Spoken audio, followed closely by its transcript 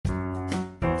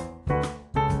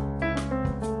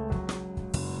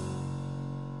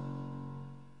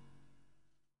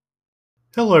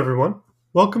Hello, everyone.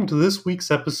 Welcome to this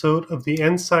week's episode of the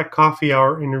NSAC Coffee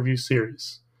Hour interview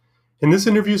series. In this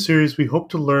interview series, we hope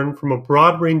to learn from a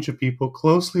broad range of people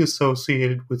closely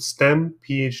associated with STEM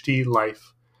PhD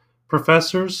life: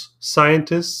 professors,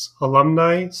 scientists,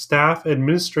 alumni, staff,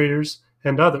 administrators,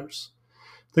 and others.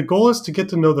 The goal is to get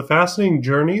to know the fascinating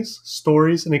journeys,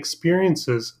 stories, and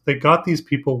experiences that got these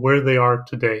people where they are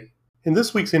today. In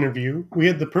this week's interview, we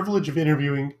had the privilege of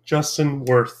interviewing Justin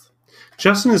Worth.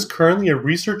 Justin is currently a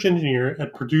research engineer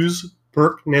at Purdue's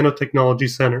Burke Nanotechnology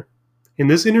Center. In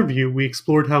this interview, we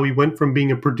explored how he went from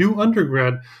being a Purdue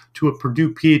undergrad to a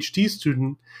Purdue PhD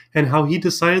student and how he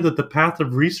decided that the path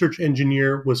of research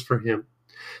engineer was for him.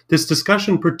 This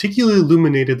discussion particularly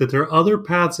illuminated that there are other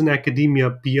paths in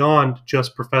academia beyond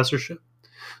just professorship.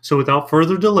 So without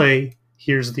further delay,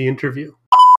 here's the interview.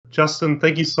 Justin,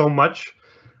 thank you so much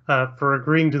for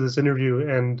agreeing to this interview,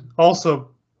 and also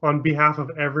on behalf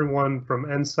of everyone from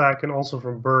NSAC and also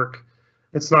from Burke.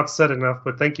 It's not said enough,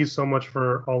 but thank you so much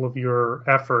for all of your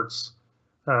efforts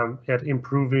at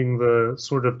improving the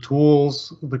sort of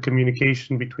tools, the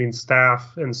communication between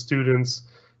staff and students,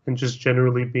 and just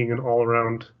generally being an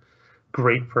all-around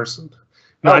great person.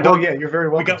 No, yeah, you're very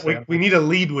welcome. We need a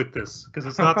lead with this because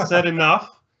it's not said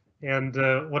enough, and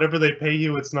whatever they pay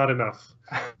you, it's not enough.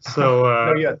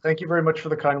 So yeah, thank you very much for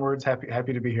the kind words.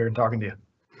 Happy to be here and talking to you.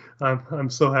 I'm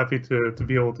so happy to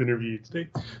be able to interview you today.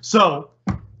 So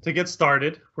to get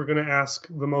started, we're going to ask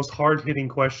the most hard-hitting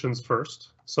questions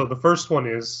first. So the first one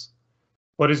is,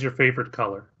 what is your favorite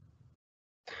color?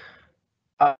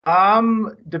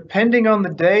 Depending on the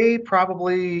day,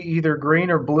 probably either green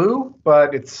or blue,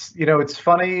 but it's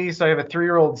funny. So I have a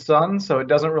 3-year-old son, so it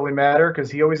doesn't really matter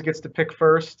because he always gets to pick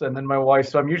first, and then my wife.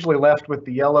 So I'm usually left with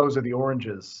the yellows or the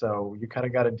oranges. So you kind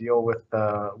of got to deal with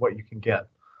what you can get.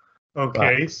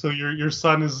 Okay, so your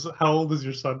son is, how old is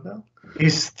your son now?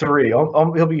 He's 3.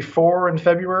 He'll be 4 in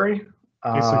February.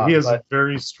 Okay, so he has a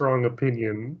very strong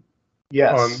opinion.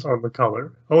 Yes. On the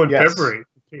color. Oh, in February.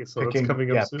 Okay, so it's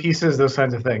coming up soon. Pieces, those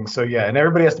kinds of things. So yeah, and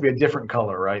everybody has to be a different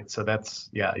color, right? So that's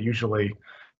usually.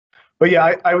 But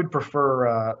yeah, I would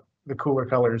prefer the cooler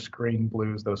colors, green,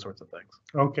 blues, those sorts of things.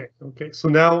 Okay. So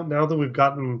now that we've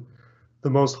gotten the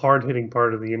most hard-hitting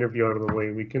part of the interview out of the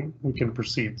way, we can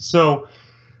proceed. So.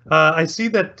 I see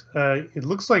that it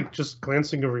looks like, just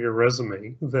glancing over your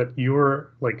resume, that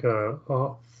you're like a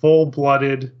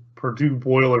full-blooded Purdue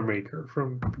Boilermaker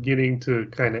from beginning to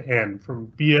kind of end,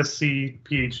 from BSc,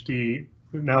 PhD,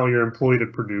 now you're employed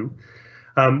at Purdue.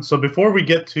 So before we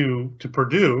get to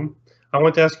Purdue, I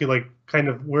want to ask you, like, kind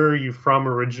of where are you from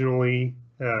originally,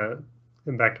 and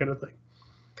that kind of thing.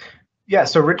 Yeah,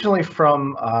 so originally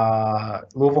from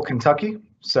Louisville, Kentucky.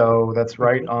 So that's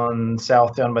right on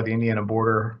south down by the Indiana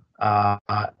border,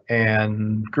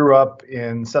 and grew up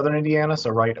in southern Indiana, so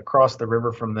right across the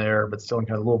river from there, but still in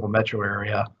kind of Louisville metro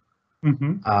area.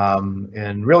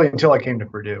 And really until I came to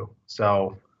Purdue.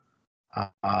 So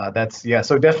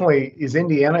so definitely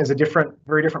Indiana is a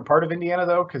very different part of Indiana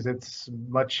though, because it's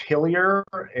much hillier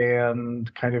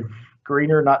and kind of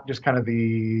greener, not just kind of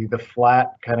the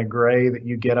flat kind of gray that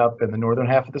you get up in the northern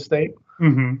half of the state.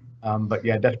 But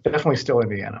yeah, definitely still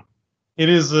Indiana. It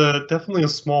is definitely a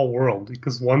small world,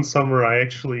 because one summer I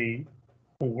actually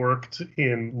worked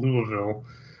in Louisville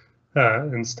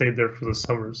and stayed there for the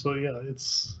summer. So yeah,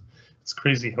 it's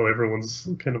crazy how everyone's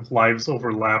kind of lives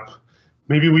overlap.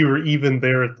 Maybe we were even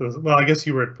there well, I guess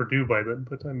you were at Purdue by then,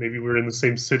 but maybe we were in the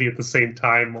same city at the same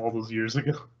time all those years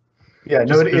ago. Yeah,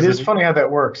 no, it is funny how that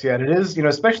works. Yeah, and it is,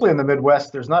 especially in the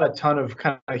Midwest, there's not a ton of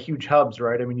kind of huge hubs,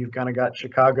 right? I mean, you've kind of got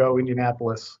Chicago,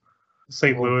 Indianapolis,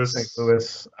 St. Louis,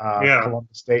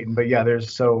 Columbus, Dayton. But yeah,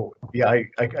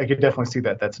 I could definitely see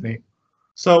that. That's neat.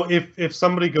 So if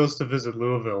somebody goes to visit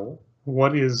Louisville,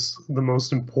 what is the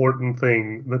most important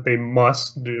thing that they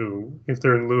must do if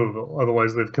they're in Louisville?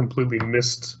 Otherwise, they've completely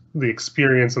missed the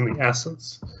experience and the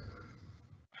essence.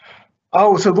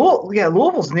 Oh, so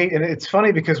Louisville's neat, and it's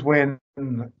funny because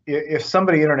if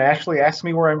somebody internationally asks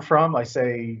me where I'm from, I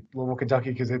say Louisville,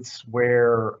 Kentucky, because it's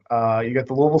where you got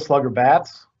the Louisville Slugger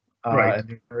bats. Right.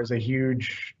 And there's a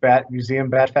huge bat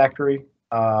factory.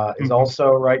 Is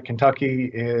also right. Kentucky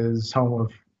is home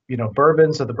of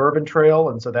bourbon, so the Bourbon Trail,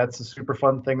 and so that's a super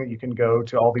fun thing that you can go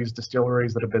to all these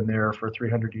distilleries that have been there for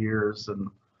 300 years and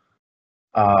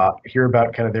hear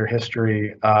about kind of their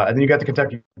history. And then you got the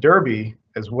Kentucky Derby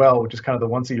as well, which is kind of the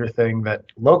once-a-year thing that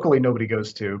locally nobody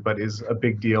goes to, but is a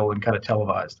big deal and kind of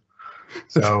televised.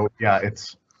 So yeah,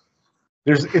 it's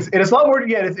a lot more.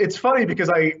 Yeah, it's funny because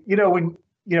I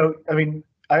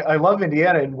love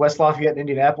Indiana, and West Lafayette and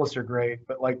Indianapolis are great,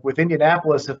 but like with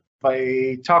Indianapolis, if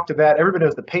I talk to that, everybody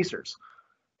knows the Pacers.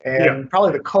 Yeah. and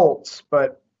probably the Colts.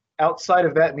 But outside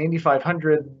of that, in the Indy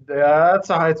 500,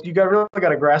 you got really got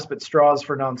to grasp at straws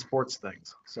for non-sports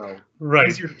things. So Right.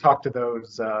 easier to talk to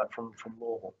those from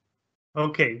Louisville.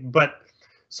 Okay, but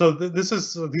so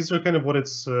these are kind of what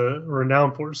it's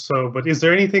renowned for. So, but is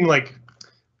there anything like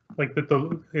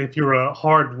that if you're a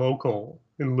hard local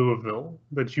in Louisville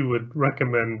that you would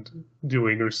recommend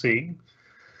doing or seeing?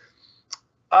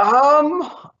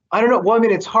 I don't know. Well, I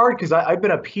mean, it's hard because I've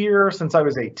been up here since I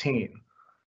was 18.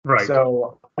 Right.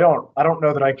 So I don't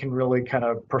know that I can really kind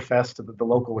of profess to the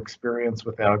local experience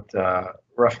without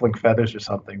ruffling feathers or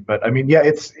something. But I mean, yeah,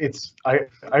 it's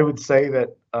I would say that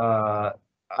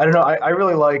I don't know. I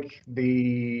really like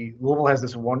the Louisville has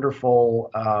this wonderful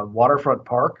waterfront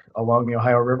park along the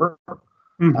Ohio River.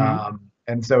 Mm-hmm.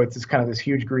 And so it's this kind of this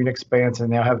huge green expanse, and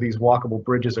now have these walkable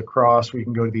bridges across. We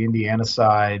can go to the Indiana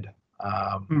side.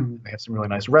 Mm-hmm. They have some really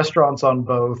nice restaurants on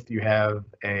both. You have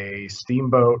a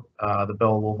steamboat, the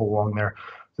Belle of Louisville along there.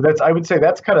 So I would say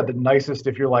that's kind of the nicest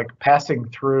if you're like passing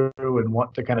through and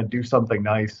want to kind of do something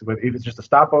nice, but if it's just a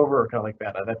stopover or kind of like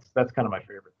that, that's kind of my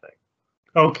favorite thing.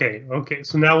 Okay. Okay.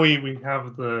 So now we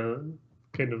have the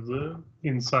kind of the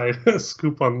inside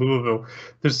scoop on Louisville.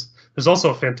 There's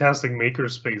also a fantastic maker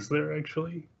space there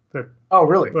actually. That Oh,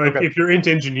 really? like Okay. if you're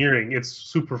into engineering, it's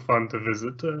super fun to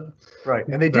visit. Right,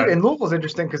 and they do. That. And Louisville's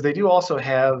interesting because they do also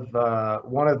have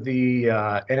one of the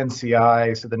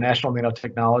NNCI, so the National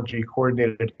Nanotechnology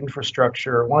Coordinated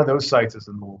Infrastructure. One of those sites is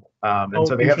in Louisville, and Oh,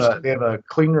 so interesting. they have a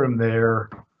clean room there.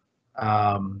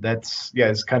 That's yeah,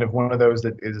 is kind of one of those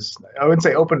that is I wouldn't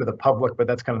say open to the public, but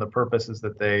that's kind of the purpose is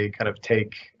that they kind of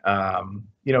take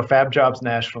fab jobs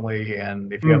nationally,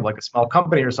 and if you have Mm. like a small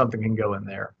company or something, you can go in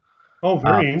there. Oh,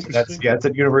 very So that's interesting. yeah, it's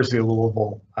at University of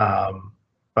Louisville.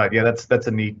 But yeah, that's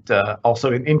a neat.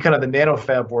 Also, in kind of the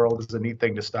nanofab world, is a neat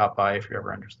thing to stop by if you're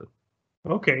ever interested.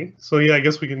 Okay, so yeah, I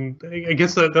guess we can. I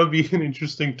guess that would be an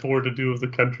interesting tour to do of the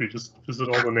country. Just visit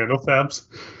all the nanofabs,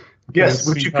 kind of Yes,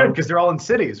 which see you could how. because they're all in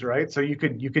cities, right? So you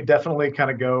could definitely kind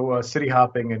of go city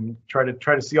hopping and try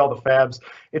to see all the fabs.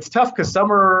 It's tough because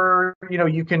some are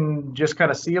you can just kind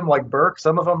of see them like Burke.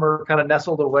 Some of them are kind of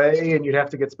nestled away, and you'd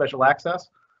have to get special access.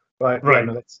 But yeah, Right.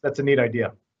 no, that's a neat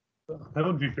idea. That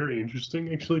would be very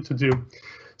interesting actually to do.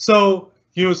 So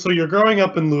you're growing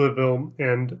up in Louisville,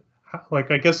 and like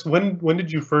I guess when did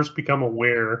you first become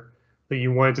aware that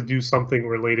you wanted to do something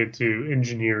related to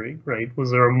engineering? Right? Was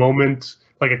there a moment,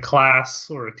 like a class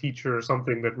or a teacher or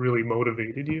something, that really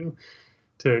motivated you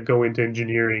to go into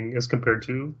engineering as compared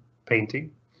to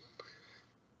painting?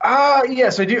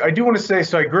 Yes, I do want to say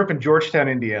so. I grew up in Georgetown,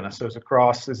 Indiana, so it's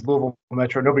across this Louisville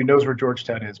Metro. Nobody knows where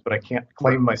Georgetown is, but I can't Right.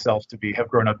 claim myself to have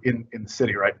grown up in the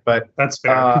city, right? But That's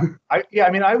fair. I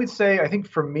mean, I would say I think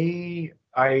for me,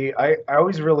 I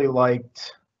always really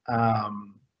liked.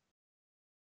 Um,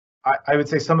 I would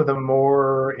say some of the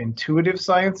more intuitive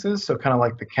sciences, so kind of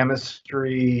like the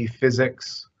chemistry,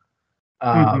 physics. Hmm.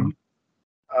 Um,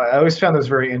 I always found those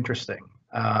very interesting,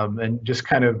 and just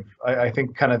kind of I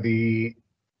think kind of the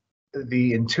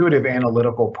intuitive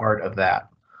analytical part of that.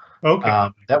 Okay.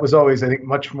 That was always, I think,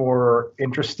 much more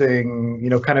interesting.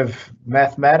 Kind of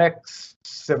mathematics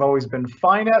have always been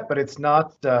fine at, but it's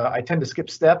not. I tend to skip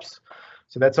steps,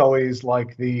 so that's always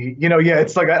like yeah,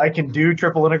 it's like I can do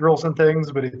triple integrals and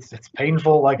things, but it's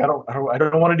painful. Like I don't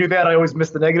want to do that. I always miss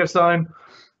the negative sign.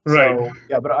 Right. So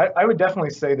yeah, but I would definitely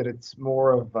say that it's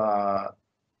more of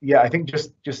yeah, I think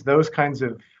just those kinds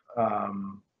of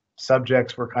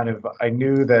subjects were kind of I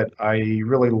knew that I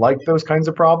really liked those kinds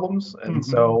of problems, and Hmm.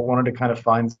 so wanted to kind of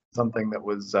find something that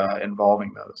was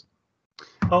involving those.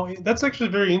 Oh, that's actually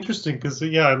very interesting because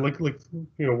yeah, like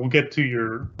we'll get to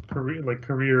your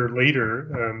career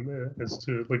later as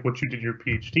to like what you did your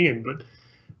PhD in, but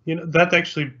that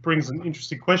actually brings an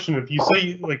interesting question. If you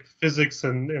say like physics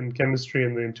and chemistry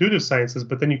and the intuitive sciences,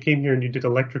 but then you came here and you did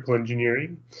electrical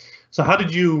engineering, so how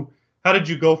did you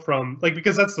go from like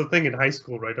because that's the thing in high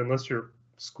school, right? Unless your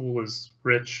school is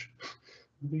rich,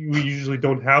 we usually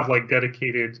don't have like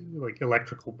dedicated like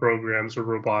electrical programs or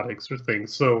robotics or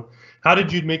things. So how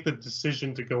did you make the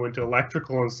decision to go into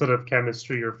electrical instead of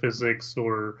chemistry or physics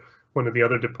or one of the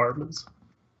other departments?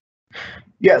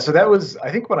 Yeah, so that was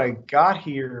I think when I got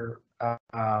here.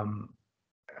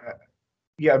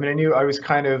 Yeah, I mean, I knew I was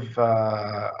kind of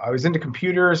I was into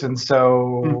computers, and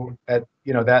so Mhm. at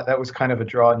that was kind of a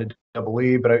draw into double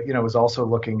E, but I was also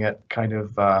looking at kind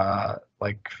of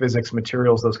like physics,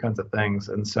 materials, those kinds of things,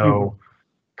 and Mhm. so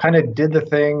kind of did the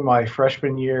thing my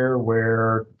freshman year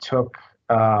where took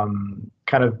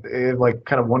kind of like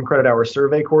kind of 1 credit hour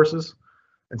survey courses.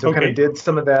 And so kind of did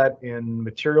some of that in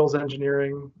materials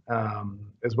engineering,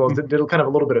 as well as did kind of a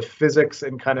little bit of physics,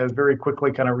 and kind of very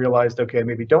quickly kind of realized, okay,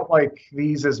 maybe don't like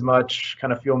these as much,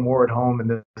 kind of feel more at home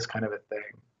in this kind of a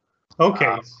thing.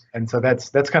 Okay. And so that's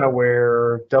kind of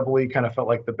where Double E kind of felt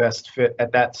like the best fit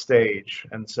at that stage.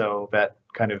 And so that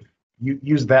kind of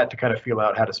use that to kind of feel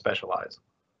out how to specialize.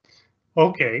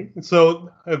 Okay,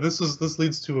 so this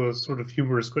leads to a sort of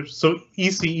humorous question. So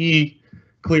ECE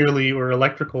clearly, or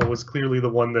electrical, was clearly the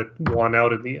one that won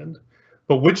out in the end.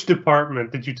 But which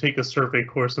department did you take a survey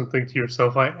course and think to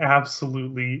yourself, I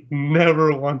absolutely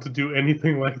never want to do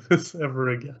anything like this ever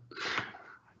again?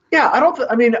 Yeah, I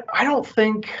don't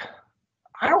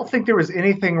think there was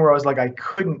anything where I was like, I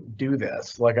couldn't do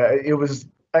this. Like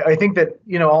I think that,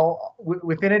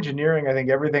 within engineering, I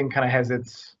think everything kind of has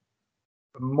its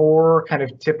more kind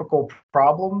of typical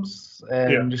problems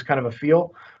and just kind of a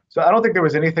feel. So I don't think there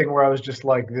was anything where I was just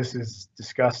like, this is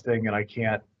disgusting and I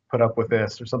can't put up with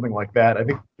this or something like that. I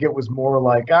think it was more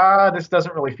like, this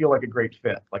doesn't really feel like a great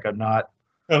fit. Like I'm not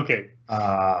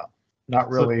not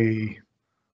really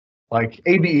like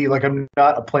ABE. Like I'm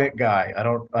not a plant guy. I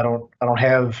don't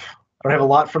have a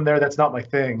lot from there. That's not my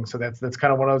thing. So that's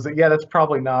kind of when I was like, yeah, that's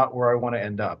probably not where I want to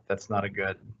end up. That's not a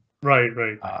good. Right.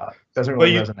 Doesn't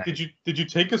really resonate. Did you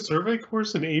take a survey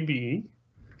course in ABE?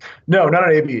 No, not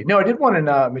an ABE. No, I did one in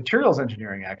materials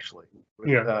engineering actually.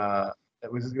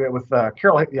 It was with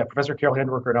Professor Carol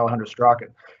Handwerker and Alejandro Strachan.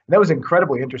 And that was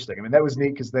incredibly interesting. I mean, that was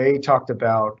neat because they talked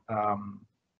about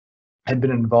had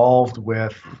been involved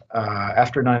with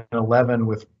after 9/11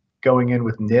 with going in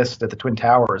with NIST at the Twin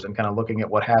Towers and kind of looking at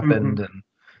what happened and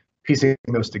piecing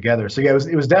those together. So yeah,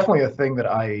 it was definitely a thing that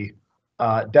I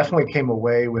definitely came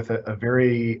away with a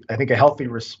very, I think, a healthy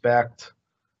respect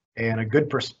and a good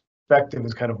perspective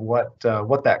is kind of what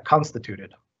that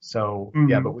constituted. So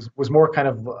but was more kind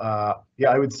of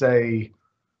I would say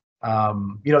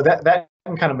that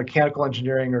kind of mechanical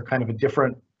engineering or kind of a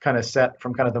different kind of set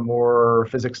from kind of the more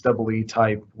physics double E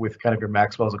type with kind of your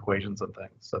Maxwell's equations and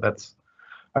things. So that's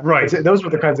right. Those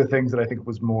were the kinds of things that I think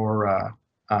was more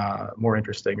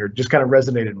interesting or just kind of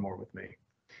resonated more with me.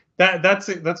 That's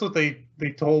what they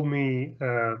told me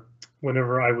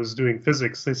whenever I was doing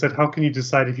physics. They said, how can you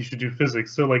decide if you should do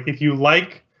physics? So like if you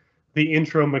like the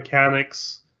intro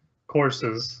mechanics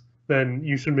courses, then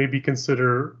you should maybe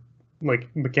consider like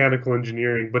mechanical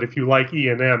engineering. But if you like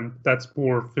E&M, that's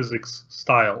more physics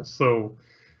style. So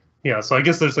yeah, so I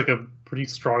guess there's like a pretty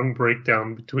strong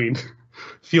breakdown between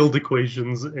field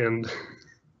equations and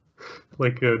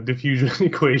like diffusion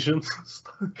equations.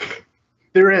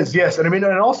 There is, yes. And I mean,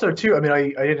 and also too, I mean, I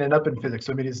didn't end up in physics.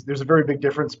 So, I mean, there's a very big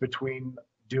difference between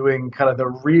doing kind of the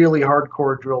really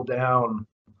hardcore drill down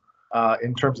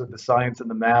in terms of the science and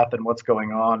the math and what's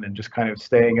going on, and just kind of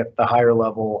staying at the higher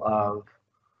level of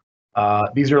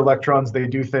these are electrons, they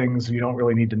do things you don't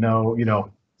really need to know,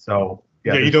 So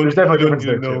yeah, there's definitely a difference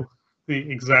there too. The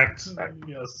exact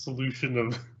solution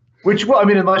of which, well, I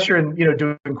mean, unless you're in,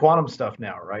 doing quantum stuff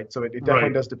now, right? So it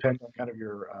definitely does depend on kind of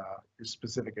your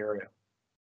specific area.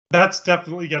 That's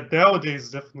definitely, nowadays,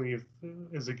 definitely,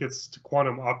 as it gets to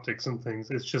quantum optics and things,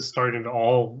 it's just starting to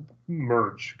all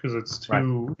merge because it's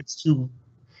too,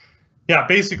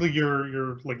 basically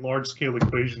your like large scale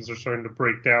equations are starting to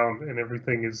break down and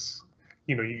everything is,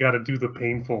 you got to do the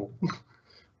painful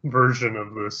version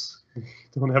of this. You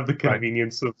don't have the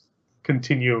convenience of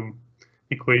continuum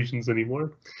equations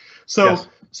anymore. So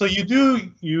so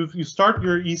you start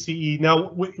your ECE.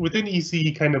 Now within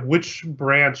ECE, kind of which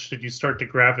branch did you start to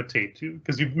gravitate to?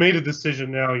 Because you've made a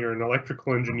decision now, you're an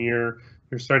electrical engineer,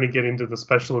 you're starting to get into the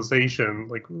specialization.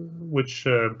 Like which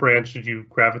branch did you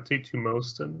gravitate to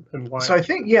most and why? So I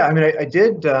think, I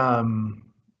did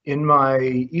in my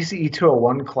ECE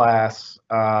 201 class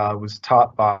was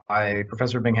taught by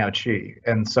Professor Minghao Chi.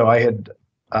 And so I had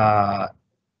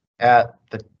at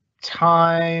the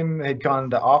time had gone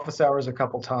to office hours a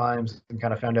couple times and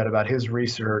kind of found out about his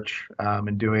research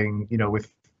and doing,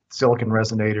 with silicon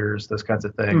resonators, those kinds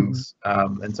of things.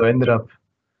 And so I ended up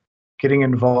getting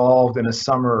involved in a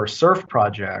summer surf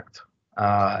project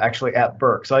actually at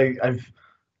Berk. So I've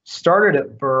started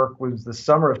at Berk was the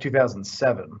summer of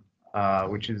 2007,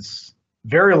 which is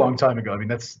very long time ago. I mean,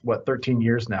 that's what, 13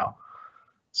 years now.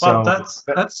 So wow,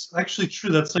 that's actually true.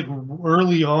 That's like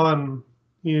early on.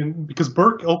 Because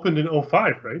Berk opened in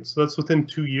 2005, right? So that's within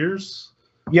 2 years.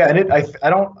 Yeah, and I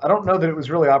don't know that it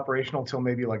was really operational till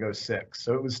maybe like 2006.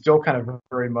 So it was still kind of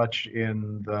very much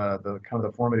in the kind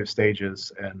of the formative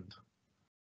stages and.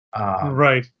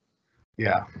 Right.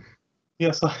 Yeah.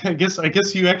 Yeah. So I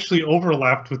guess you actually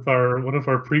overlapped with one of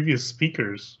our previous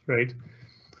speakers, right?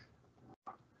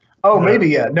 Oh, maybe,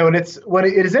 yeah. No, and it's what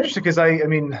it is interesting because I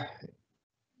mean,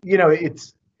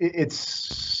 it's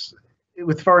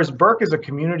as far as Burke as a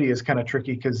community is kind of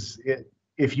tricky because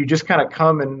if you just kind of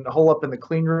come and hole up in the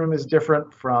clean room is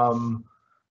different from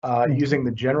using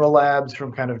the general labs,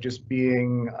 from kind of just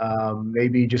being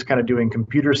maybe just kind of doing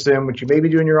computer sim, which you maybe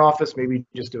do in your office, maybe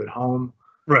just do at home.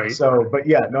 Right. So, but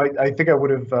yeah, no, I think I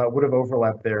would have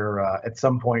overlapped there at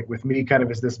some point with me, kind of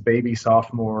as this baby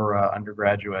sophomore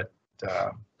undergraduate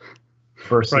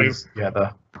versus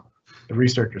the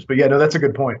researchers. But yeah, no, that's a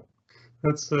good point.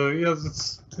 That's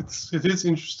it is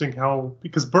interesting how,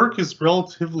 because Burke is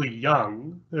relatively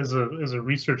young as a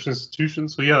research institution.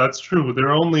 So yeah, that's true. There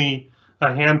are only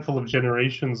a handful of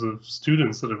generations of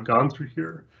students that have gone through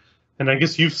here, and I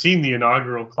guess you've seen the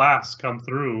inaugural class come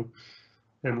through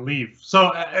and leave.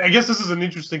 So I guess this is an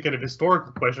interesting kind of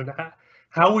historical question.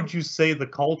 How would you say the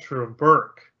culture of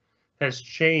Burke has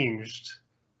changed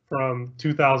from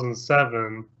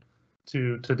 2007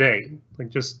 to today? Like,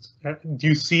 just do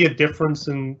you see a difference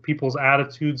in people's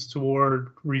attitudes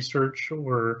toward research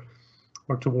or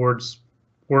towards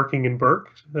working in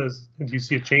Burke? Do you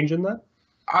see a change in that?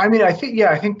 I mean, I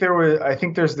think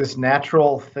there's this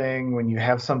natural thing when you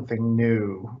have something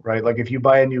new, right? Like if you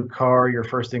buy a new car, your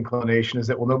first inclination is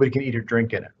that, well, nobody can eat or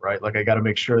drink in it, right? Like I got to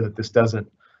make sure that this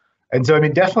doesn't. And so, I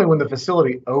mean, definitely when the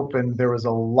facility opened, there was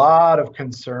a lot of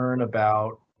concern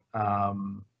about, I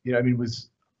mean, it was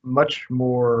much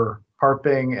more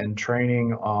harping and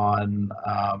training on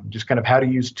just kind of how to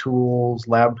use tools,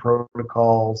 lab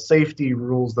protocols, safety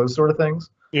rules, those sort of things.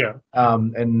 Yeah.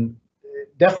 And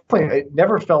definitely, it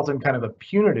never felt in kind of a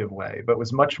punitive way, but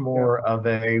was much more of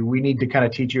a, we need to kind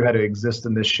of teach you how to exist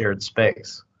in this shared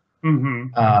space. Mm-hmm.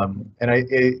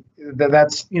 And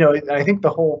that's, I think the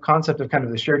whole concept of kind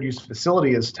of the shared use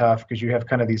facility is tough because you have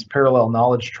kind of these parallel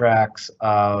knowledge tracks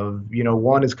of,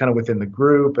 one is kind of within the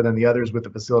group and then the other is with the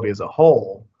facility as a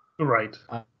whole. Right.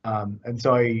 And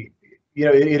so it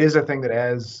is a thing that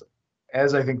as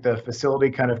I think the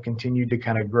facility kind of continued to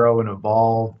kind of grow and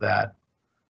evolve, that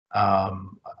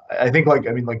I think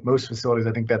like most facilities,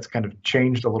 I think that's kind of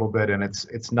changed a little bit, and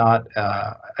it's not.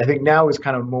 I think now is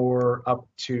kind of more up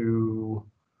to.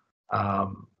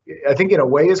 I think in a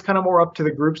way is kind of more up to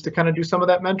the groups to kind of do some of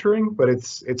that mentoring, but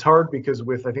it's hard because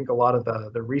with I think a lot of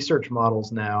the research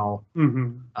models now,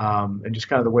 and just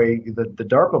kind of the way the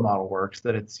DARPA model works,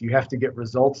 that you have to get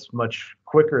results much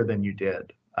quicker than you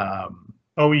did.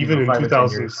 Oh, even in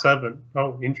 2007.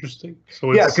 Oh, interesting.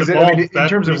 So yeah, because I mean, in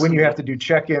terms of when you have to do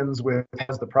check-ins with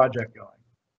how's the project going,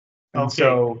 and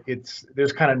so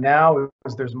there's kind of now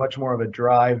there's much more of a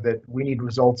drive that we need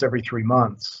results every 3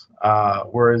 months,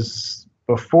 whereas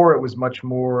before it was much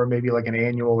more maybe like an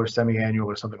annual or semi-annual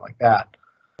or something like that.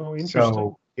 Oh, interesting.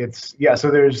 So it's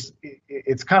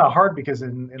kind of hard because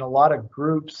in a lot of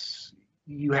groups,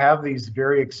 you have these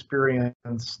very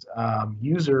experienced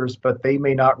users, but they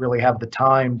may not really have the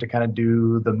time to kind of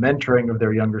do the mentoring of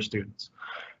their younger students.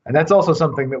 And that's also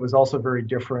something that was also very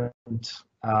different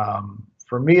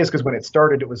for me, is because when it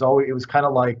started, it was kind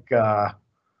of like,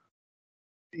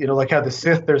 like how the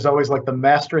Sith, there's always like the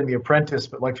master and the apprentice,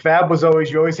 but like Fab was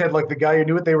you always had like the guy who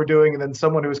knew what they were doing and then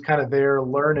someone who was kind of there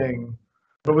learning,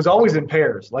 but it was always in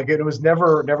pairs. Like it was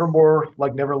never more,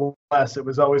 like never less. It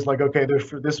was always like, okay,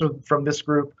 this was from this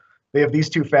group. They have these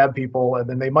two Fab people, and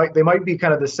then they might be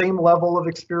kind of the same level of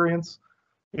experience.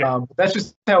 Yeah. That's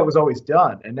just how it was always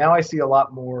done. And now I see a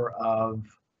lot more of,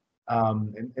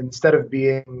 instead of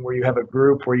being where you have a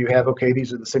group where you have, okay,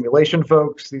 these are the simulation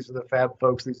folks, these are the Fab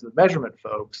folks, these are the measurement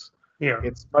folks. Yeah.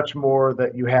 It's much more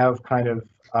that you have kind of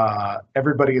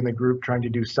everybody in the group trying to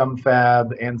do some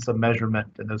Fab and some measurement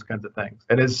and those kinds of things.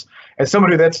 And as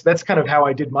someone who that's kind of how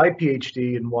I did my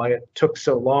PhD and why it took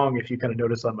so long, if you kind of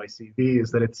notice on my CV,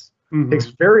 is that it takes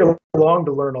very long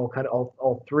to learn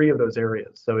all three of those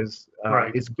areas. So it's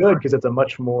good because it's a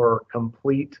much more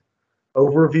complete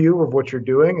overview of what you're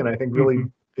doing, and I think really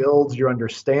builds your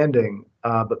understanding.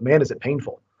 But man, is it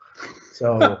painful.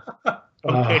 So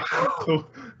okay. So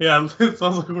yeah, it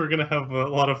sounds like we're gonna have a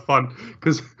lot of fun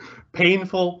because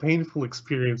painful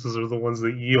experiences are the ones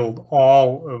that yield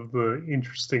all of the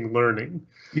interesting learning.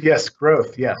 Yes,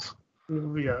 growth. Yes.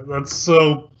 Yeah, that's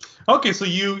so. Okay, so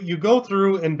you go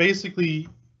through and basically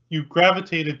you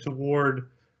gravitated toward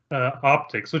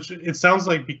optics, which it sounds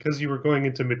like because you were going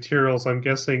into materials. I'm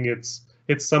guessing it's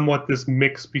somewhat this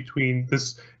mix between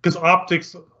this, because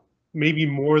optics, maybe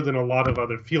more than a lot of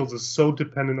other fields, is so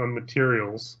dependent on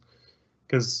materials.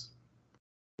 Because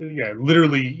yeah,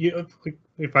 literally,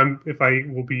 if I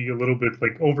will be a little bit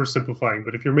like oversimplifying,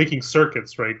 but if you're making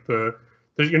circuits, right,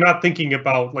 you're not thinking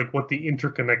about like what the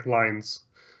interconnect lines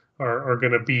are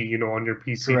going to be, you know, on your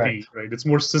PCB, Correct. right? It's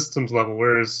more systems level,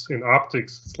 whereas in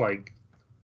optics, it's like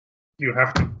you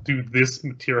have to do this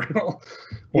material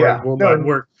or Yeah. it will No, not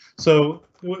work. So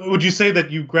would you say that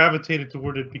you gravitated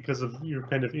toward it because of your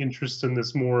kind of interest in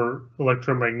this more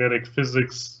electromagnetic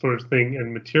physics sort of thing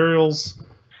and materials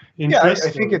interest? I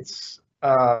think it's.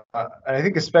 I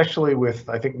think especially with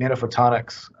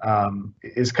nanophotonics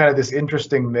is kind of this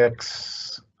interesting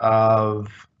mix of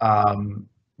kind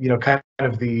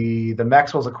of the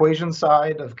Maxwell's equation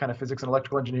side of kind of physics and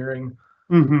electrical engineering,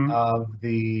 Mm-hmm. of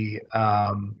the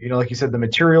like you said, the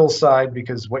materials side,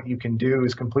 because what you can do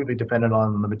is completely dependent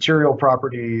on the material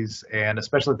properties, and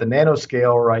especially at the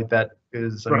nanoscale, right? That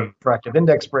is, Right. refractive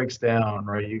index breaks down,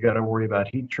 right? You got to worry about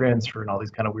heat transfer and all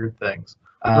these kind of weird things.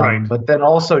 Right. But then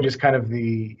also just kind of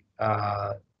the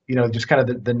just kind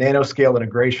of the nanoscale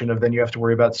integration of, then you have to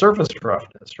worry about surface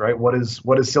roughness, right? What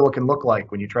does silicon look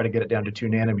like when you try to get it down to 2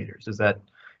 nanometers? Is that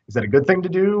a good thing to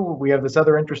do? We have this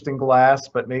other interesting glass,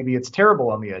 but maybe it's terrible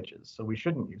on the edges, so we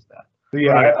shouldn't use that. So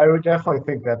yeah, Right. I would definitely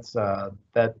think that's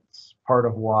part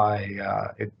of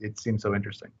why it seems so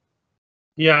interesting.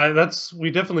 Yeah,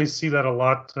 we definitely see that a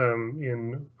lot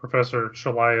in Professor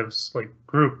Shalayev's like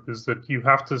group, is that you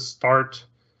have to start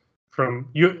from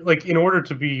you, like, in order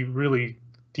to be really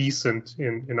decent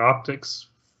in optics,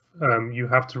 you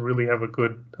have to really have a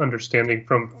good understanding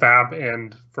from fab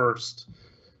end first,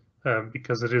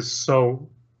 because it is so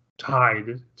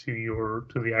tied to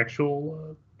the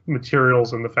actual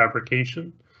materials and the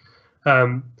fabrication.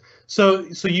 Um, so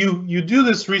you do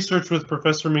this research with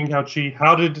Professor Minghao Chi.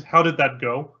 How did that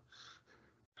go?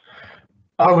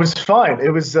 It was fine.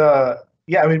 It was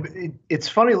it's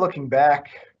funny looking back,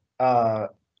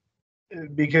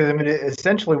 because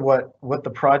essentially what the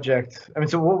project,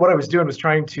 so what I was doing was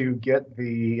trying to get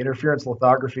the interference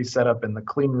lithography set up in the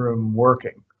clean room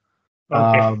working.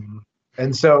 Okay.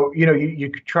 And so, you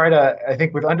try to, I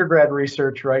think with undergrad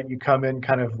research, right, you come in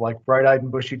kind of like bright-eyed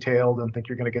and bushy-tailed and think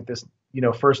you're going to get this,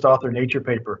 first author Nature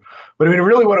paper. But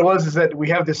really what it was is that we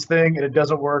have this thing and it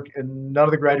doesn't work, and none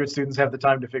of the graduate students have the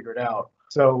time to figure it out.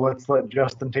 So let's let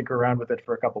Justin tinker around with it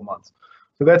for a couple months.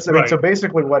 So that's, Right. so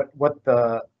basically what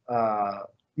the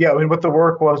what the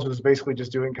work was basically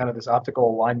just doing kind of this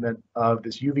optical alignment of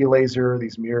this UV laser,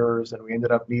 these mirrors, and we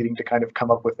ended up needing to kind of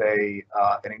come up with an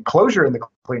enclosure in the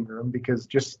clean room, because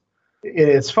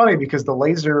it's funny because the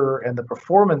laser and the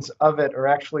performance of it are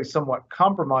actually somewhat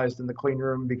compromised in the clean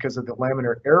room because of the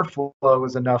laminar airflow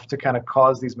is enough to kind of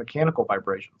cause these mechanical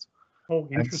vibrations. Oh,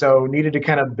 and so needed to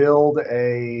kind of build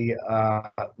a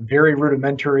very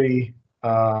rudimentary,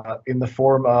 in the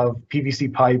form of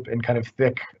PVC pipe and kind of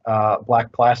thick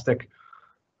black plastic,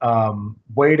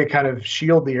 way to kind of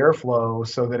shield the airflow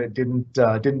so that it didn't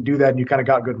do that, and you kind of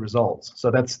got good results.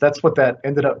 So that's what that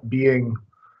ended up being.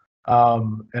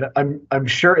 And I'm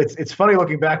sure it's funny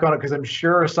looking back on it, because I'm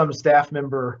sure some staff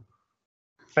member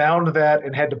found that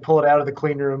and had to pull it out of the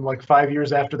clean room like 5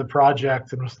 years after the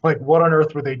project and was like, what on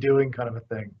earth were they doing, kind of a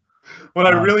thing. What I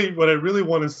really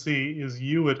want to see is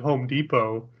you at Home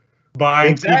Depot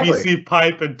buying PVC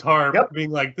pipe and tarp,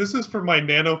 being like, this is for my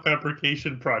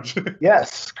nanofabrication project.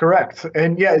 Yes, correct.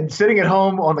 And sitting at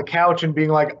home on the couch and being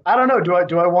like, I don't know,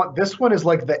 do I want this one, is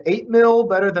like the 8 mil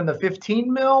better than the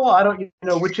 15 mil? I don't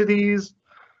know which of these.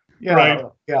 Yeah. Right.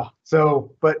 Yeah.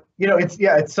 So, but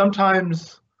it's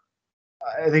sometimes,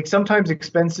 I think sometimes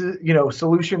expensive,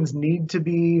 solutions need to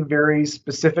be very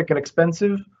specific and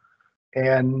expensive,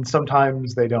 and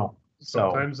sometimes they don't.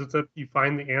 Sometimes it's that you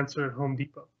find the answer at Home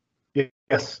Depot.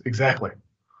 Yes, exactly.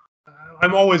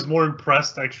 I'm always more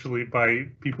impressed, actually, by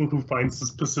people who find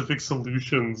specific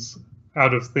solutions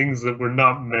out of things that were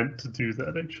not meant to do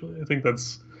that. Actually, I think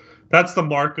that's the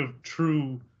mark of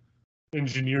true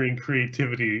engineering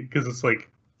creativity, because it's like,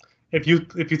 if you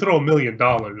throw $1 million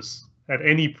at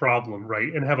any problem,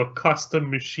 right, and have a custom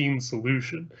machine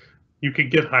solution, you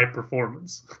could get high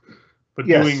performance. But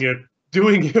doing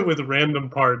it with random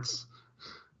parts,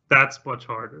 that's much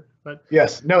harder. But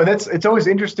yes, no, it's always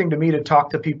interesting to me to talk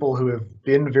to people who have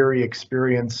been very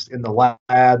experienced in the lab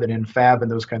and in fab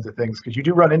and those kinds of things, because you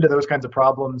do run into those kinds of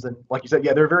problems. And like you said,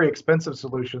 they're very expensive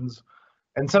solutions,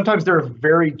 and sometimes they're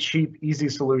very cheap, easy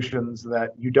solutions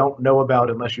that you don't know about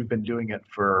unless you've been doing it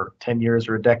for 10 years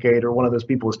or a decade, or one of those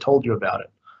people has told you about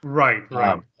it. Right.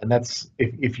 And that's,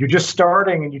 if you're just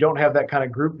starting and you don't have that kind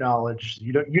of group knowledge,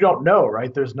 you don't know,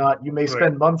 right? You may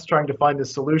spend months trying to find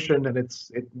this solution, and it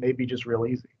may be just real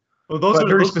easy. Well, those are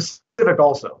very specific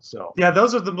also. So yeah,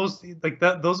 those are the most like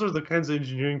that. Those are the kinds of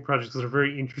engineering projects that are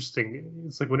very interesting.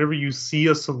 It's like whenever you see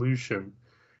a solution,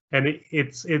 and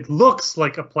it looks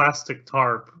like a plastic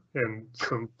tarp and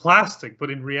some plastic, but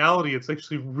in reality, it's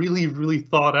actually really, really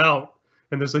thought out.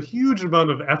 And there's a huge amount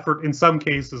of effort in some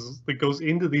cases that goes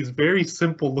into these very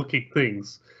simple looking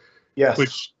things. Yes.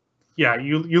 Which, yeah,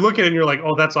 you look at it and you're like,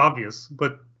 oh, that's obvious,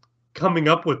 but coming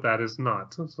up with that is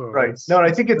not. So right. No, and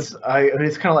I think it's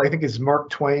it's kind of like, I think it's Mark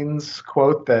Twain's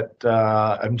quote that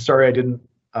I'm sorry I didn't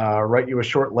write you a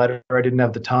short letter. I didn't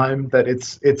have the time. That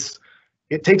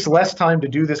it takes less time to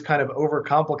do this kind of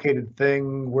overcomplicated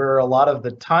thing, where a lot of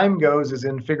the time goes is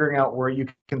in figuring out where you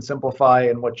can simplify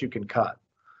and what you can cut.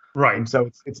 Right. And so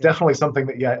it's definitely something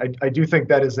that, yeah, I do think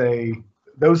that is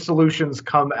those solutions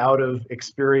come out of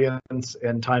experience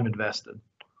and time invested.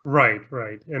 Right,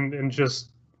 and just,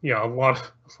 yeah, a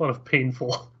lot of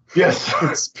painful yes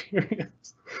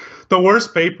experience. The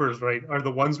worst papers, right, are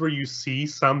the ones where you see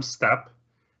some step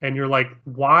and you're like,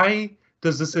 why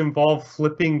does this involve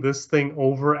flipping this thing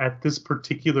over at this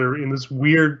particular, in this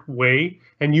weird way?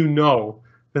 And you know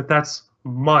that that's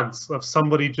months of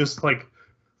somebody just like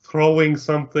throwing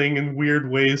something in weird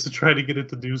ways to try to get it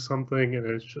to do something, and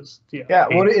it's just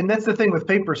well, and that's the thing with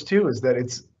papers too, is that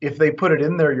it's, if they put it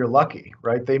in there, you're lucky,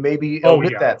 right? They maybe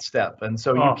omit that step, and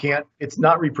so you can't, it's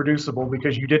not reproducible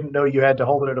because you didn't know you had to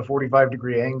hold it at a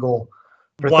 45-degree angle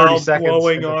for while 30 seconds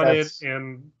blowing on it.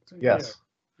 And yes,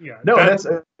 yeah, no, that's,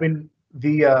 I mean,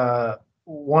 the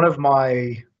one of my,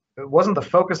 it wasn't the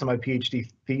focus of my PhD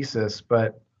thesis,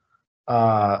 but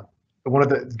one of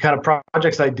the kind of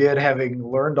projects I did, having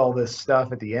learned all this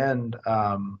stuff at the end,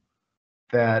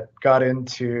 that got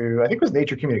into, I think it was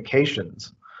Nature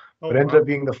Communications, but ended up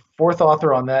being the fourth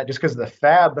author on that just because of the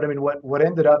fab. But I mean, what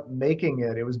ended up making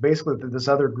it, it was basically that this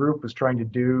other group was trying to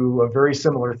do a very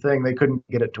similar thing. They couldn't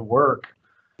get it to work.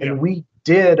 And we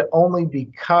did, only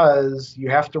because you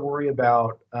have to worry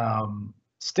about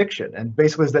stiction. And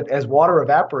basically is that as water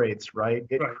evaporates, right,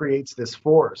 it creates this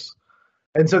force.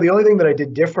 And so the only thing that I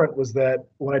did different was that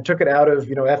when I took it out of,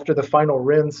 after the final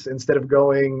rinse, instead of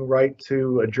going right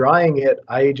to drying it,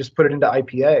 I just put it into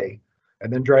IPA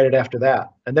and then dried it after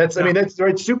that. And that's, I mean, that's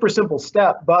a super simple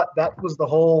step, but that was the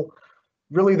whole,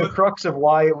 really the crux of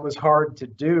why it was hard to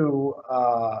do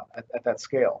at that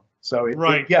scale. So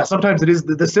sometimes it is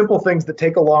the simple things that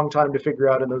take a long time to figure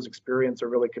out, and those experiences are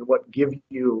really what give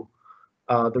you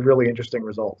the really interesting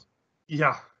results.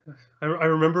 Yeah, I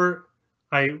remember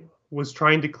I was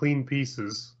trying to clean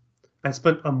pieces. I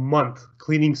spent a month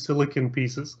cleaning silicon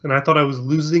pieces, and I thought I was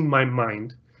losing my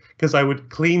mind because I would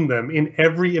clean them in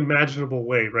every imaginable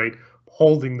way, right?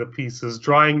 Holding the pieces,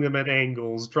 drying them at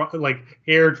angles, like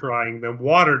air drying them,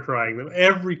 water drying them,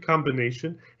 every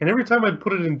combination. And every time I'd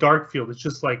put it in dark field, it's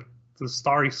just like the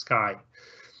starry sky.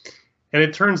 And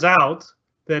it turns out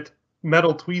that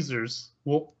metal tweezers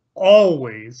will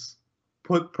always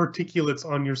put particulates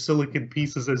on your silicon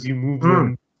pieces as you move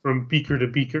them from beaker to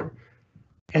beaker.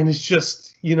 And it's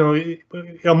just,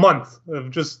 a month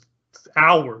of just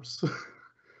hours.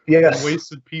 Yes.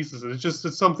 Wasted pieces.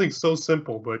 It's something so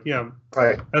simple, but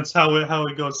that's how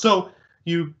it goes. So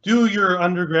you do your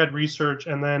undergrad research,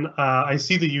 and then I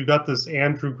see that you got this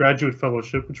Andrew Graduate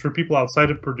Fellowship, which for people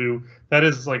outside of Purdue, that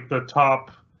is like the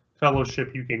top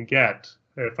fellowship you can get,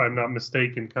 if I'm not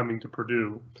mistaken, coming to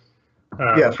Purdue.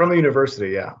 From the university,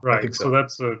 yeah. Right, so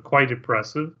that's quite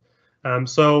impressive.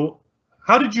 So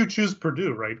how did you choose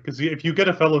Purdue, right? Because if you get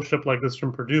a fellowship like this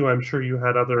from Purdue, I'm sure you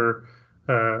had other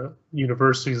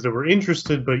universities that were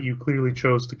interested, but you clearly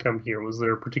chose to come here. Was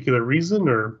there a particular reason,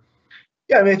 or?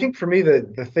 Yeah, I mean, I think for me,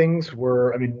 the things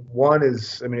were, I mean, one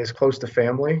is, is close to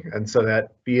family. And so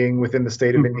that being within the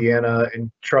state of Indiana and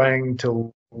trying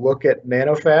to look at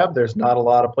nanofab, there's not a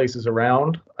lot of places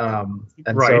around. And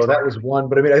so that was one.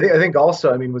 But I mean, I think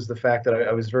also, was the fact that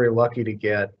I was very lucky to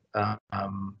get,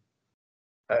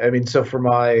 so for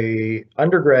my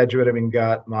undergraduate,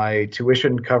 got my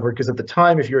tuition covered, because at the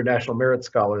time, if you're a National Merit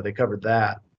Scholar, they covered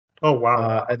that. Oh,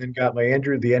 wow. And then got the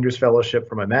Andrews Fellowship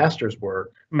for my master's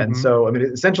work. And so, it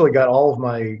essentially got all of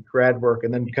my grad work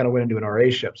and then kind of went into an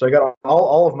RA-ship. So I got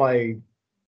all of my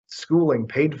schooling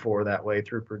paid for that way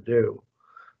through Purdue.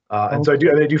 And so I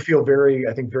do feel very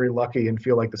lucky, and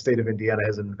feel like the state of Indiana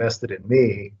has invested in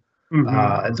me.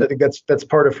 And so I think that's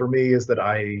part of, for me, is that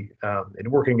I, in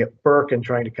working at Berk and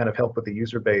trying to kind of help with the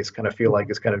user base, kind of feel like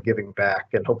is kind of giving back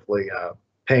and hopefully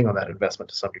paying on that investment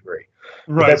to some degree.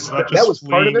 Right. That was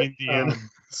part of it.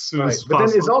 But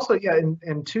then it's also,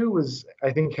 and two was,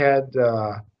 I think, had,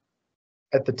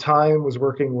 at the time, was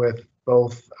working with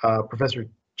both Professor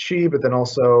Chi, but then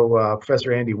also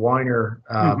Professor Andy Weiner,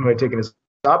 who I'd taken his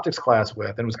optics class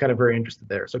with, and was kind of very interested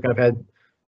there. So kind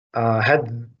of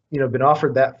had been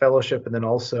offered that fellowship, and then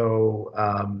also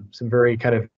some very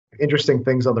kind of interesting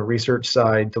things on the research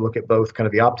side to look at both kind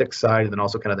of the optics side and then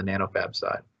also kind of the nanofab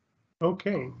side.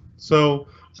 Okay, so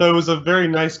it was a very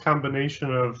nice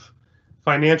combination of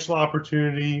financial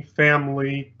opportunity,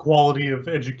 family, quality of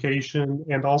education,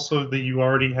 and also that you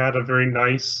already had a very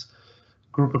nice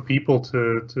group of people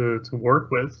to work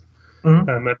with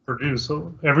at Purdue.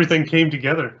 So everything came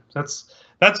together.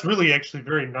 That's really actually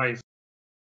very nice,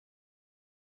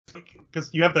 because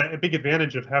you have the big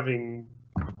advantage of having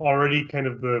already kind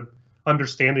of the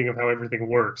understanding of how everything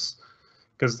works.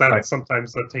 Because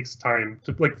sometimes that takes time.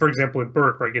 Like, for example, at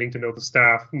Burke, right, getting to know the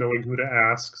staff, knowing who to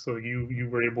ask, so you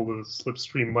were able to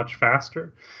slipstream much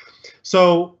faster.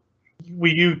 So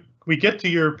we get to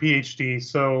your PhD.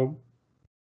 So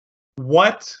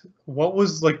what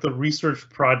was like the research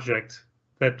project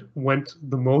that went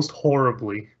the most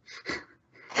horribly?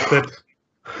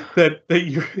 that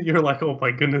you're like, oh my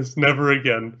goodness, never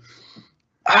again.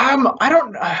 I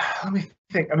don't. Let me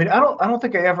think. I mean, I don't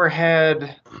think I ever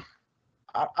had.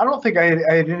 I don't think I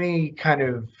had any kind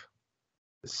of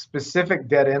specific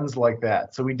dead ends like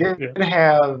that. So we did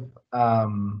have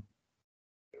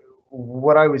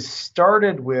what I was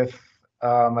started with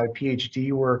my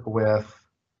PhD work with.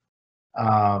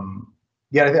 I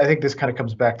think this kind of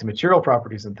comes back to material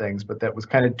properties and things, but that was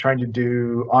kind of trying to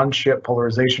do on-chip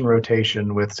polarization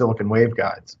rotation with silicon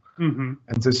waveguides. Mm-hmm.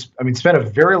 And so, I mean, spent a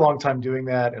very long time doing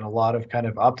that and a lot of kind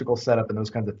of optical setup and those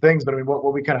kinds of things. But I mean,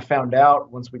 what we kind of found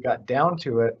out once we got down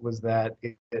to it was that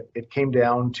it came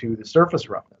down to the surface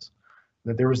roughness,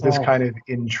 that there was this kind of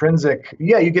intrinsic,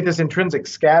 you get this intrinsic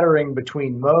scattering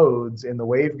between modes in the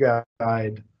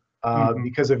waveguide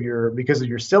because of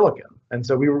your silicon. And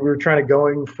so we were trying to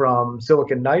going from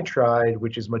silicon nitride,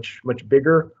 which is much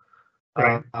bigger,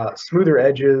 smoother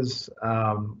edges,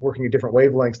 working at different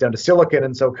wavelengths, down to silicon.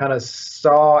 And so kind of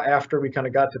saw after we kind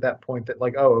of got to that point that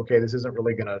like, oh, okay, this isn't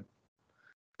really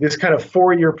this kind of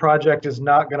 4-year project is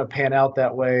not going to pan out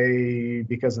that way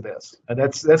because of this. And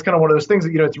that's kind of one of those things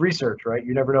that, it's research, right?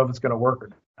 You never know if it's going to work or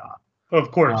not.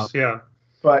 Of course, yeah.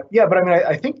 But I mean,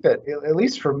 I think that at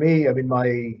least for me, I mean,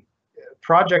 my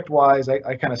project-wise,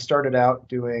 I kind of started out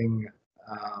doing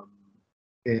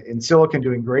in silicon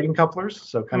doing grading couplers,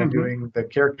 so kind of doing the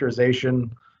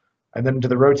characterization, and then to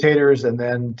the rotators, and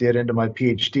then did into my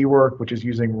PhD work, which is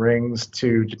using rings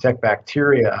to detect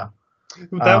bacteria.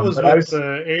 That was with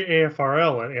the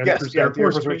AFRL at Andrews Air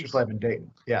Force Research Lab in Dayton.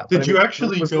 Yeah. Did you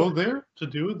actually go there to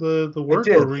do the work?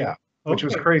 I did, yeah. Which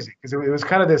was crazy because it was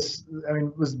kind of this. I mean,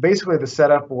 it was basically the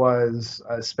setup was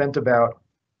spent about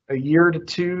a year to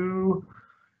two,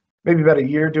 maybe about a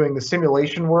year doing the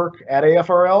simulation work at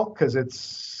AFRL, because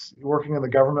it's working in the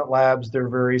government labs. They're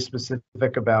very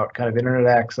specific about kind of internet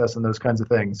access and those kinds of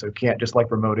things. So you can't just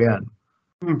like remote in.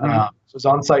 So I was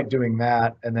on site doing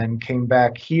that, and then came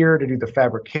back here to do the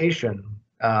fabrication,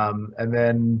 and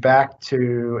then back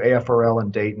to AFRL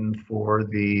in Dayton for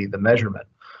the measurement.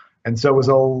 And so it was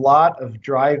a lot of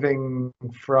driving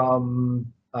from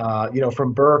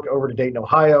Burke over to Dayton,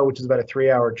 Ohio, which is about a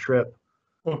 3-hour trip.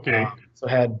 Okay. So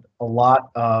had a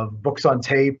lot of books on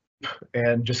tape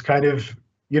and just kind of,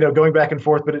 going back and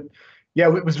forth. But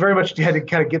it was very much, you had to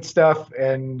kind of get stuff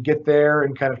and get there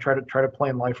and kind of try to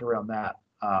plan life around that.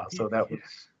 So that was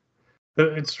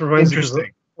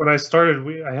interesting. When I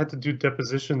started, I had to do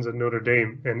depositions at Notre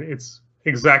Dame, and it's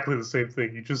exactly the same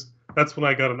thing. That's when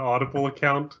I got an Audible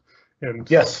account. And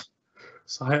yes,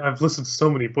 so I've listened to so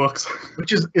many books,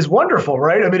 which is wonderful,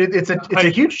 right? I mean, it's a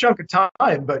huge chunk of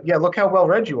time, but yeah, look how well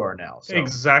read you are now. So.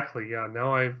 Exactly, yeah.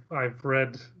 Now I've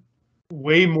read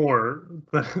way more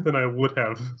than I would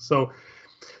have. So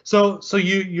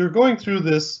you're going through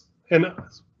this, and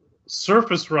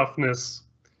surface roughness,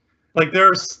 like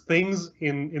there's things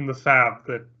in the fab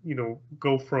that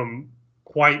go from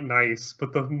quite nice,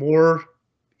 but the more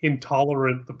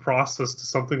intolerant the process to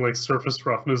something like surface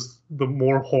roughness, the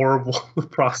more horrible the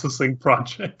processing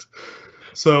project.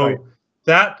 So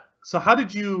so how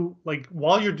did you, like,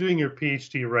 while you're doing your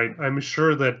PhD, right? I'm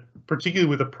sure that particularly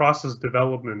with the process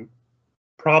development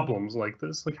problems like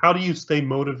this, like how do you stay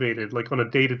motivated, like on a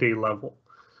day-to-day level,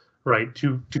 right?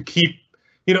 To keep,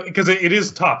 because it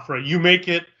is tough, right? You make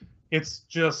it, and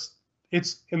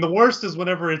the worst is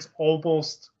whenever it's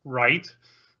almost right,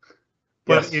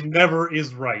 but it never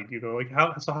is right, like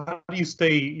how do you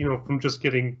stay, from just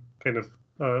getting kind of,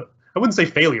 I wouldn't say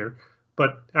failure,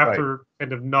 but after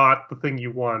kind of not the thing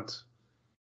you want?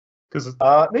 Because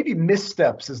maybe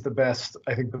missteps is the best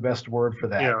word for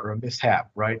that, or a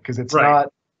mishap, right? Because it's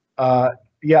not, I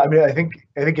mean, I think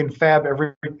in fab,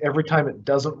 every time it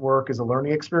doesn't work is a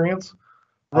learning experience.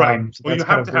 Right. So well, you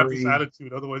have to have this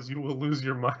attitude, otherwise you will lose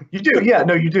your mind. You do, yeah.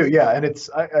 No, you do, yeah. And it's,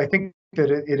 I think that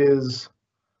it is,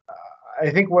 I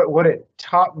think what it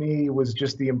taught me was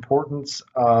just the importance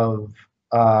of,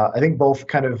 I think both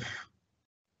kind of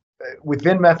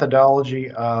within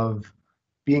methodology of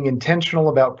being intentional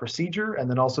about procedure and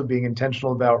then also being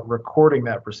intentional about recording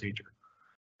that procedure.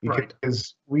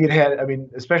 Because we had, I mean,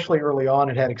 especially early on,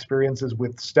 had experiences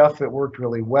with stuff that worked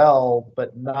really well,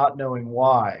 but not knowing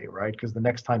why, right? Because the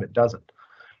next time it doesn't.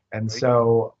 And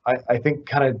so I think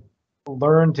kind of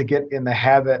learn to get in the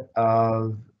habit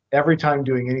of every time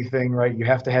doing anything, right, you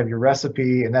have to have your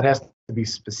recipe, and that has to be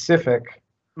specific.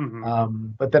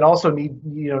 But then also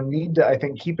need to, I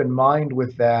think, keep in mind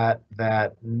with that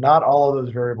not all of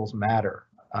those variables matter.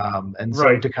 And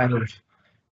so to kind of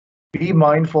be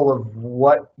mindful of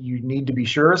what you need to be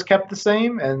sure is kept the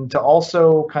same, and to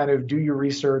also kind of do your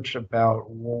research about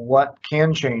what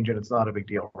can change and it's not a big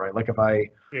deal, right? Like if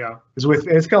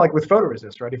it's kind of like with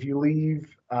photoresist, right? If you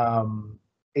leave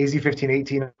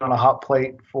AZ1518 on a hot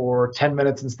plate for 10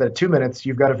 minutes instead of 2 minutes,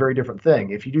 you've got a very different thing.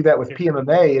 If you do that with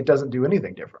PMMA, it doesn't do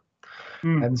anything different.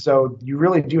 And so you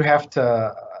really do have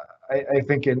to, I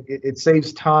think it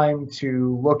saves time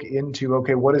to look into,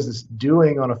 okay, what is this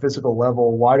doing on a physical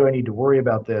level? Why do I need to worry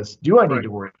about this? Do I need to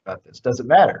worry about this? Does it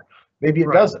matter? Maybe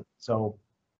it doesn't. So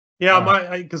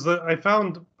because I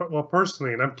found, well,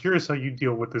 personally, and I'm curious how you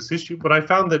deal with this issue, but I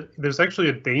found that there's actually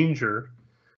a danger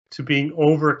to being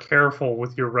over careful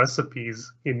with your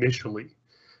recipes initially.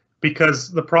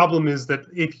 Because the problem is that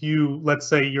if you, let's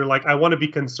say you're like, I want to be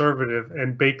conservative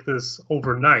and bake this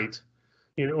overnight,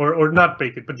 or not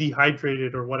bake it, but dehydrate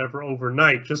it or whatever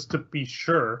overnight, just to be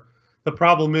sure. The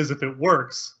problem is if it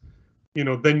works,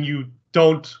 then you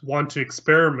don't want to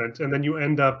experiment, and then you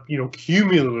end up,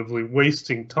 cumulatively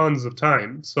wasting tons of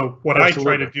time. So what I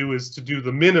try to do is to do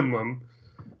the minimum,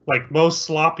 like most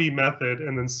sloppy method,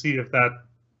 and then see if that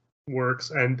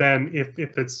works. And then if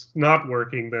it's not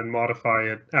working, then modify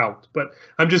it out. But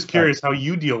I'm just curious how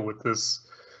you deal with this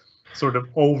sort of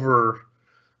over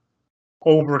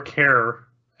care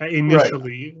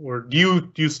initially, or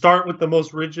do you start with the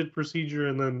most rigid procedure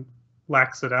and then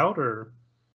lax it out, or?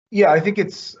 Yeah, I think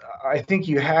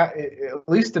you have, at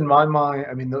least in my mind,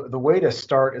 I mean, the way to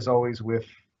start is always with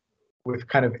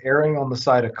kind of erring on the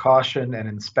side of caution and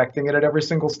inspecting it at every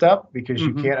single step, because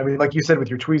you can't, I mean, like you said with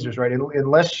your tweezers, right?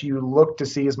 Unless you look to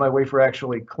see, is my wafer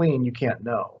actually clean, you can't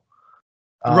know.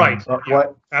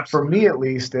 But for me, at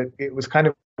least, it was kind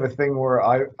of a thing where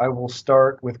I will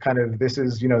start with kind of, this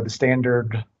is, the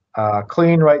standard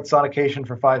clean, right, sonication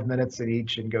for 5 minutes at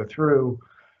each and go through.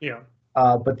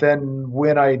 But then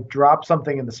when I drop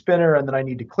something in the spinner and then I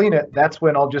need to clean it, that's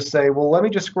when I'll just say, well, let me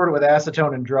just squirt it with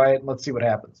acetone and dry it and let's see what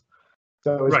happens.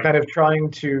 So it's kind of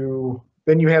trying to,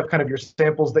 then you have kind of your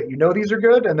samples that these are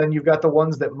good, and then you've got the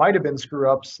ones that might have been screw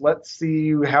ups. Let's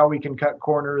see how we can cut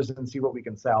corners and see what we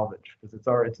can salvage, because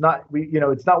it's not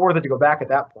worth it to go back at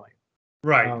that point.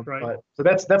 But, so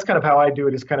that's kind of how I do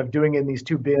it, is kind of doing in these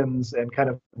two bins and kind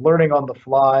of learning on the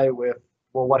fly with,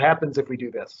 well, what happens if we do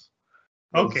this?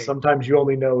 Sometimes you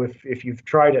only know if you've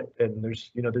tried it, and there's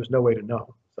no way to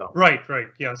know. So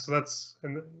yeah. So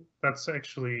that's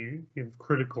actually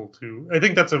critical too. I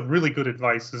think that's a really good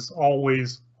advice, is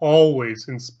always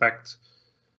inspect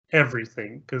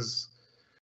everything, because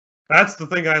that's the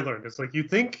thing I learned. It's like you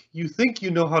think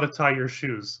you know how to tie your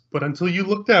shoes, but until you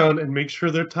look down and make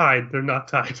sure they're tied, they're not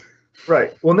tied.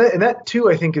 Right. Well, and that too,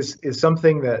 I think is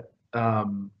something that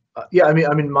I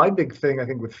mean, my big thing, I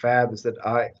think, with Fab is that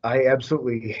I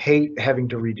absolutely hate having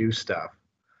to redo stuff.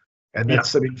 And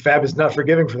that's, I mean, Fab is not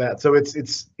forgiving for that. So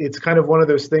it's kind of one of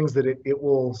those things that it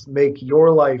will make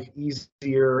your life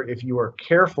easier if you are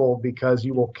careful, because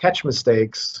you will catch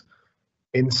mistakes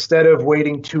instead of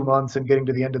waiting 2 months and getting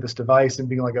to the end of this device and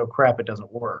being like, oh crap, it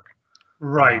doesn't work.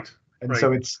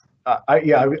 So it's,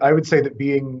 I would say that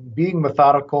being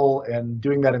methodical and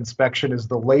doing that inspection is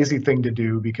the lazy thing to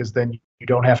do, because then you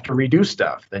don't have to redo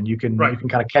stuff. Then you can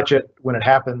kind of catch it when it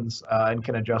happens and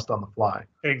can adjust on the fly.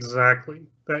 Exactly.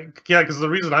 Because the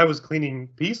reason I was cleaning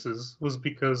pieces was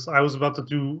because I was about to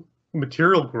do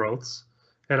material growths,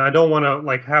 and I don't want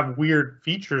to have weird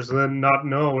features and then not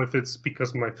know if it's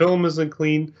because my film isn't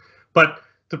clean. But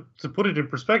to put it in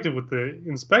perspective with the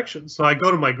inspection, so I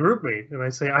go to my group mate and I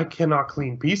say, I cannot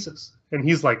clean pieces. And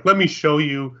he's like, let me show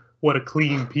you what a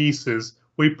clean piece is.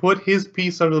 We put his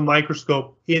piece under the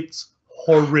microscope. It's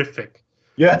horrific.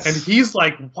 Yes. And he's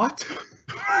like, what?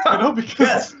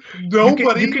 Because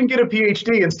nobody... You can get a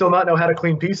PhD and still not know how to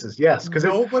clean pieces. Yes, because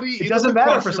it doesn't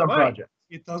matter for some projects.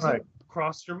 It doesn't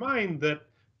cross your mind that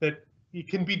it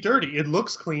can be dirty. It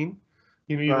looks clean.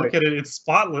 You look at it, it's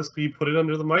spotless, but you put it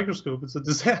under the microscope, it's a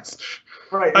disaster.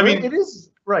 Right. I mean, it is,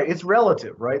 right. It's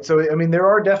relative, right? So, I mean, there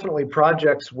are definitely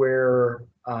projects where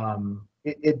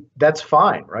that's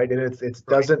fine, right? And it Right.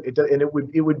 doesn't and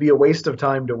it would be a waste of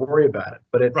time to worry about it.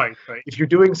 But Right. Right. if you're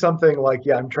doing something like,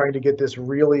 yeah, I'm trying to get this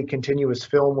really continuous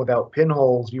film without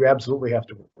pinholes, you absolutely have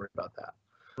to worry about that.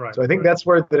 Right. So I think Right. that's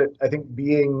where I think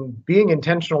being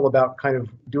intentional about kind of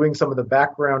doing some of the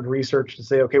background research to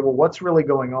say, okay, well, what's really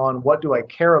going on? What do I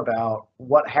care about?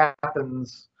 What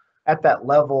happens at that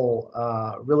level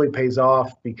really pays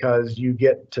off, because you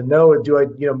get to know,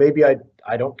 maybe I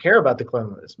don't care about the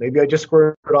cleanliness. Maybe I just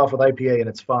squirt it off with IPA and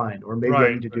it's fine. Or maybe I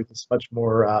Right. need to do this much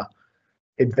more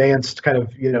advanced kind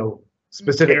of,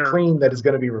 specific Care. clean that is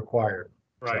going to be required.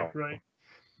 Right. So. Right.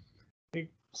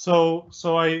 So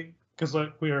because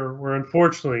we're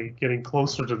unfortunately getting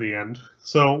closer to the end.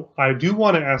 So I do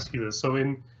want to ask you this. So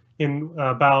in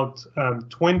about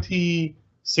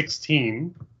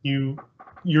 2016,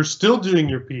 you're still doing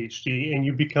your PhD and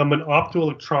you become an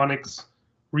optoelectronics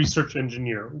research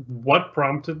engineer. What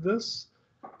prompted this?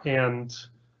 And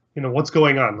what's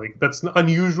going on? Like, that's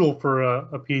unusual for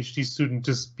a PhD student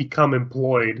to become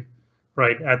employed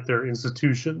right at their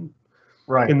institution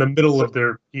Right. in the middle of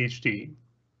their PhD.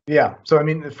 Yeah. So, I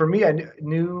mean, for me, I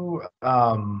knew,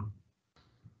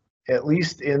 at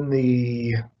least in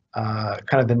the kind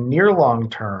of the near long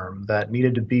term, that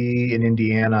needed to be in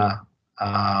Indiana.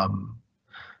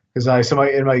 Because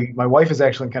my wife is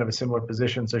actually in kind of a similar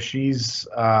position. So she's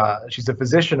a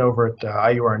physician over at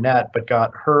IU Arnett, but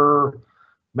got her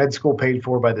med school paid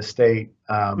for by the state.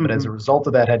 But as a result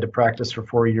of that, had to practice for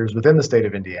 4 years within the state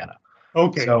of Indiana.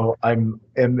 Okay. So I'm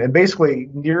basically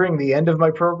nearing the end of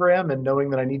my program and knowing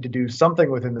that I need to do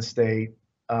something within the state,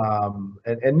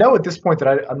 and know at this point that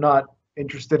I'm not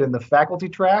interested in the faculty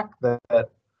track. That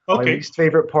my least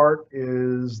favorite part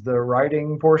is the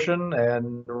writing portion,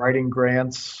 and writing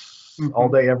grants all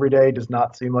day, every day does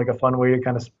not seem like a fun way to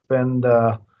kind of spend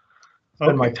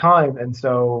my time. And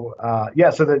so,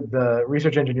 so the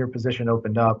research engineer position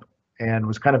opened up and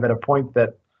was kind of at a point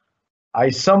that I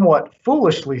somewhat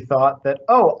foolishly thought that,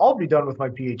 I'll be done with my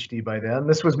PhD by then.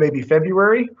 This was maybe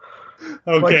February.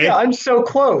 Okay. Like, yeah, I'm so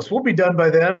close. We'll be done by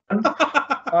then.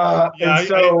 I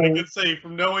can say,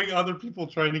 from knowing other people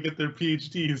trying to get their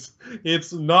PhDs,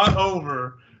 it's not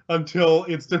over until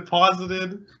it's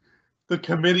deposited, the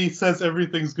committee says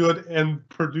everything's good, and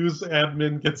Purdue's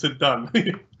admin gets it done.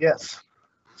 Yes.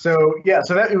 So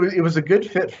that it was a good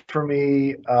fit for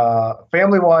me,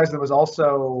 family-wise. And it was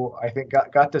also, I think,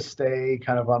 got to stay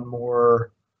kind of on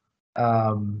more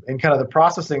in kind of the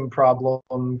processing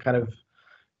problem kind of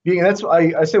being. And that's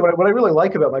I say what I really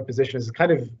like about my position is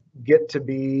kind of get to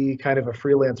be kind of a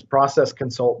freelance process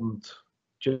consultant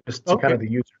just to kind of the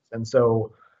users. And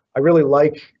so I really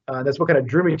like, that's what kind of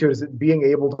drew me to it, is being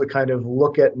able to kind of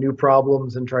look at new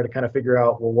problems and try to kind of figure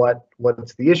out, well,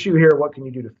 what's the issue here? What can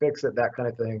you do to fix it? That kind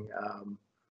of thing.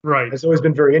 Right. It's always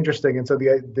been very interesting. And so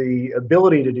the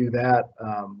ability to do that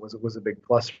was a big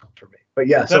plus for me. But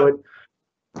yeah,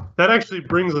 that actually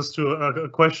brings us to a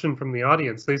question from the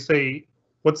audience. They say,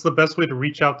 what's the best way to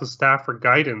reach out to staff for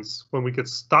guidance when we get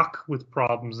stuck with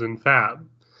problems in fab?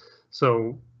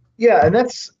 So yeah, and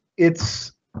it's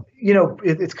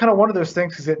kind of one of those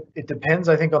things, because it depends,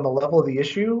 I think, on the level of the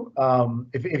issue.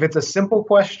 If it's a simple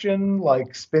question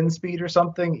like spin speed or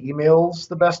something, email's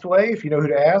the best way if you know who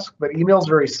to ask, but email's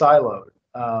very siloed.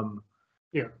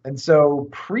 And so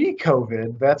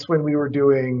pre-COVID, that's when we were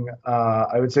doing,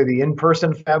 I would say, the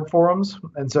in-person fab forums.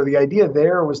 And so the idea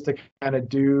there was to kind of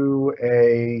do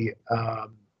a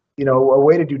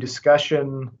way to do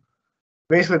discussion,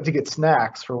 basically to get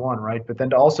snacks for one, right? But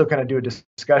then to also kind of do a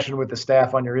discussion with the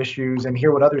staff on your issues and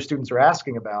hear what other students are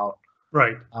asking about.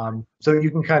 Right. So you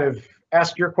can kind of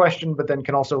ask your question, but then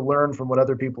can also learn from what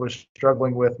other people are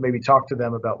struggling with, maybe talk to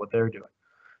them about what they're doing.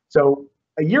 So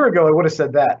a year ago, I would have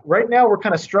said that. Right now, we're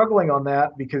kind of struggling on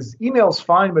that because email's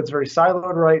fine, but it's very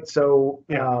siloed, right? So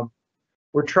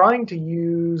we're trying to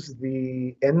use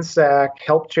the NSAC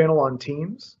help channel on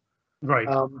Teams. Right.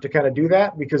 To kind of do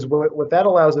that, because what that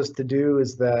allows us to do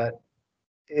is that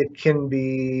it can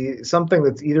be something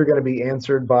that's either going to be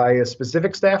answered by a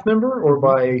specific staff member or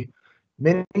by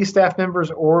many staff members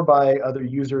or by other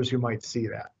users who might see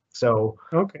that. So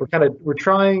we're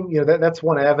trying, that's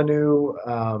one avenue.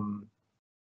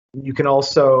 You can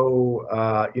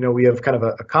also, we have kind of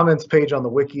a comments page on the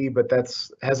wiki, but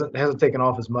hasn't taken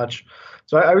off as much.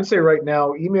 So I would say right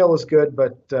now, email is good,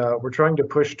 but we're trying to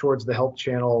push towards the help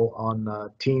channel on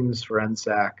Teams for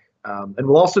NSAC. And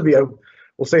we'll also be,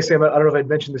 we'll say, Sam, I don't know if I'd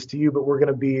mentioned this to you, but we're going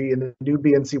to be in the new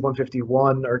BNC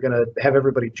 151, are going to have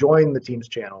everybody join the Teams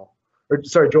channel,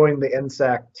 join the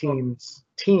NSAC Teams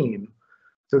team.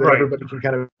 so that Right. everybody can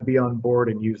kind of be on board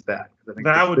and use that. I think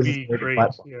That would this is be a great great,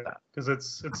 platform yeah, for that. because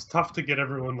it's tough to get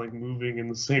everyone like moving in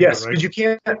the same Yes, direction. because you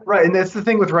can't, right, and that's the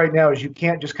thing with right now is you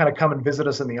can't just kind of come and visit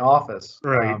us in the office.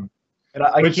 Right. And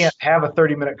I Which, can't have a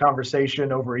 30-minute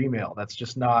conversation over email. That's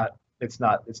just not, it's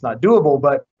not doable,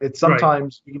 but it's right.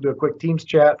 sometimes you can do a quick Teams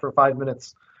chat for 5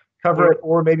 minutes, cover it,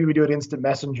 or maybe we do it instant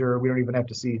messenger. We don't even have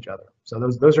to see each other. So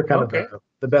those are kind Okay. of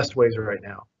the best ways right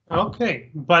now.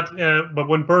 Okay, but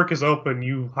when Burke is open,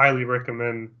 you highly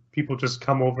recommend people just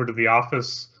come over to the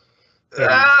office.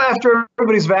 After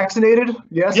everybody's vaccinated,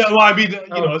 yes. Yeah, well, I mean,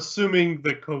 assuming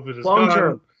that COVID is long gone.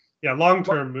 term. Yeah, long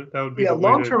term, that would be the way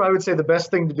long term. I would say the best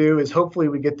thing to do is hopefully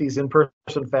we get these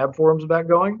in-person Fab Forums back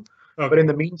going. Okay. But in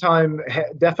the meantime,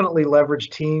 definitely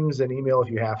leverage Teams and email if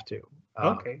you have to.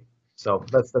 Okay. So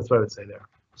that's what I would say there.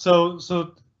 So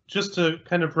just to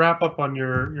kind of wrap up on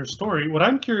your story, what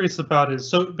I'm curious about is,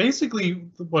 so basically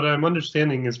what I'm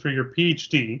understanding is for your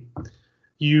PhD,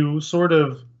 you sort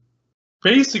of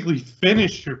basically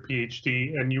finished your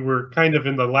PhD and you were kind of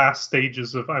in the last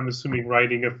stages of, I'm assuming,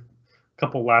 writing a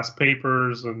couple last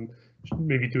papers and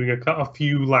maybe doing a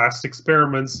few last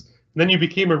experiments. And then you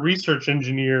became a research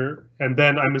engineer, and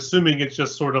then I'm assuming it's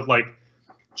just sort of like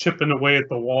chipping away at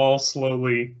the wall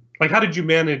slowly. Like, how did you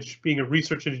manage being a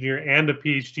research engineer and a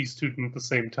PhD student at the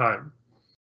same time?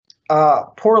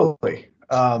 Poorly.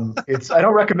 I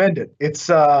don't recommend it. It's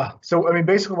so I mean,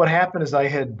 basically what happened is I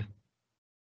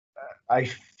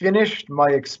finished my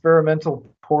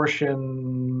experimental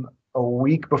portion a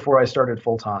week before I started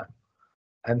full time.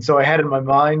 And so I had in my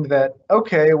mind that,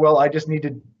 okay, well, I just need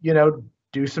to,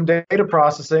 do some data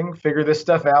processing, figure this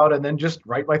stuff out, and then just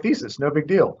write my thesis. No big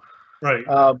deal. Right.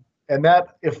 And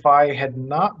that, if I had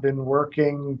not been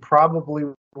working, probably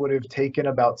would have taken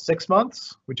about 6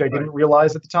 months, which I didn't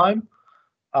realize at the time.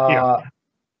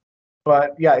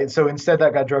 But yeah, so instead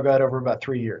that got drug out over about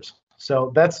 3 years.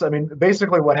 So that's, I mean,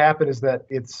 basically what happened is that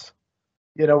it's,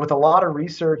 with a lot of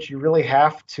research, you really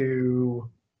have to,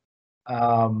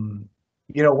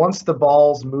 once the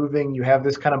ball's moving, you have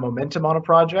this kind of momentum on a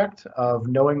project of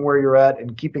knowing where you're at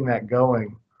and keeping that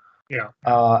going. Yeah.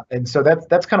 And so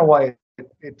that's kind of why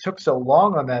it took so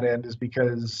long on that end, is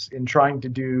because in trying to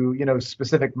do,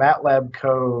 specific MATLAB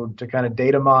code to kind of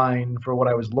data mine for what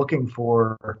I was looking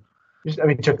for,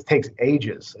 it takes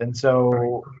ages. And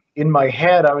so in my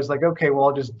head, I was like, okay, well,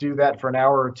 I'll just do that for an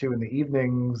hour or two in the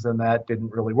evenings. And that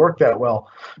didn't really work that well.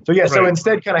 So yeah, so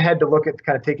instead kind of had to look at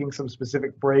kind of taking some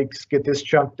specific breaks, get this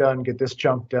chunk done,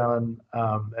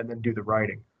 and then do the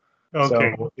writing.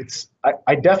 Okay. So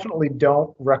I definitely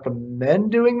don't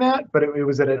recommend doing that, but it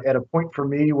was at a point for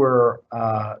me where,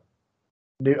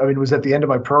 it was at the end of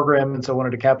my program. And so I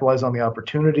wanted to capitalize on the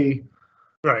opportunity.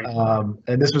 Right.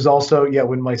 And this was also,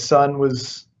 when my son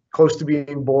was close to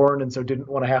being born, and so didn't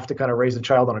want to have to kind of raise a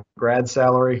child on a grad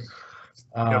salary.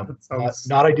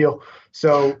 Not ideal.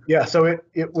 So so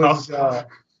it was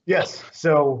yes.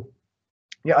 So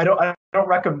yeah, I don't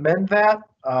recommend that.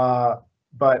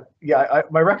 But yeah,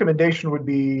 my recommendation would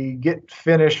be get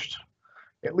finished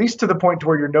at least to the point to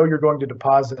where you're going to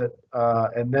deposit,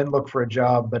 and then look for a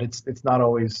job. But it's not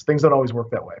always, things don't always work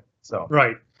that way. So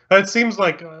right. It seems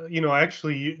like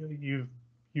actually you've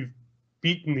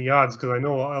beaten the odds, because I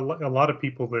know a lot of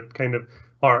people that kind of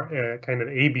are kind of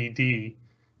ABD.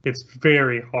 It's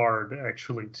very hard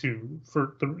actually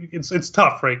it's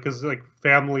tough, right? Because like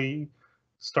family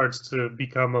starts to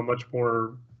become a much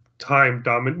more time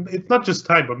dominant. It's not just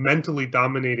time, but mentally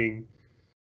dominating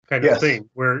kind of thing.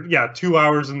 Where 2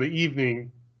 hours in the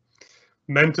evening,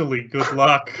 mentally, good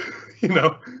luck.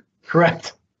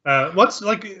 Correct. What's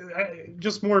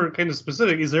just more kind of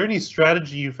specific, is there any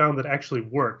strategy you found that actually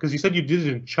worked? Because you said you did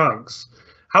it in chunks.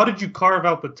 How did you carve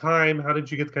out the time? How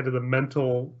did you get kind of the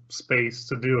mental space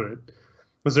to do it?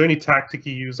 Was there any tactic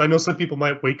you used? I know some people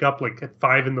might wake up like at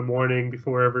 5 a.m.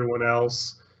 before everyone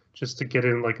else just to get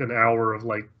in like an hour of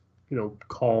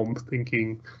calm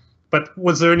thinking. But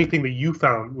was there anything that you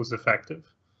found was effective?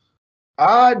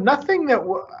 Nothing that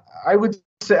I would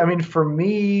say. I mean, for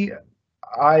me,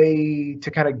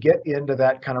 to kind of get into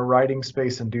that kind of writing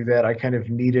space and do that, I kind of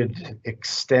needed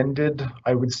extended,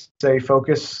 I would say,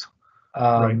 focus.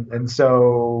 And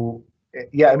so,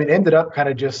 ended up kind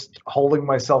of just holding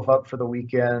myself up for the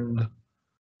weekend.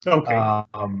 Okay. I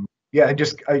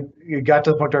got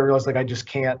to the point where I realized I just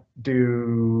can't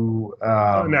do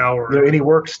an hour, any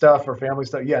work stuff or family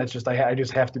stuff. Yeah, it's just I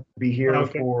just have to be here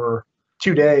for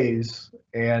 2 days,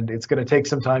 and it's going to take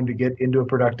some time to get into a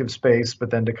productive space, but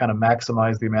then to kind of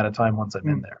maximize the amount of time once I'm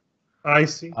in there. I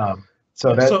see.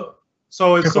 So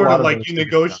it's sort of like you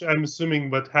negotiate. I'm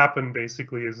assuming what happened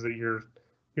basically is that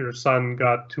your son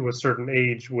got to a certain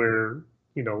age where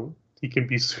he can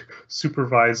be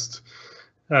supervised.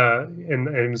 And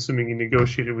I'm assuming you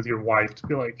negotiated with your wife to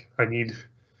be like, I need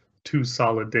 2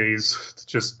 solid days to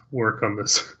just work on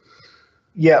this.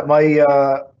 Yeah,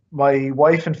 my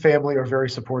wife and family are very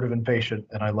supportive and patient,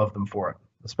 and I love them for it.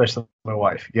 Especially my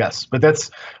wife. Yes, but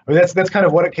that's kind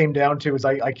of what it came down to. Is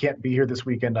I can't be here this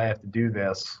weekend. I have to do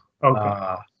this.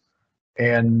 Okay.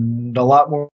 And a lot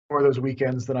more of those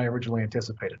weekends than I originally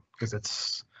anticipated, because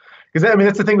I mean,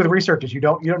 that's the thing with research, is you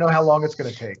don't know how long it's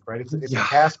going to take, right? It's Yeah.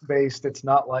 task based. It's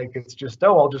not like it's just,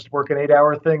 I'll just work an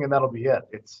 8-hour thing and that'll be it.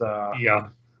 It's Yeah.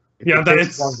 it takes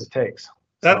as long as it takes.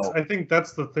 I think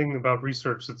that's the thing about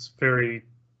research that's very,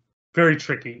 very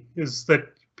tricky, is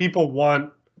that people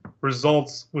want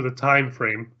results with a time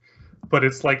frame, but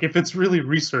it's like, if it's really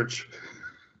research,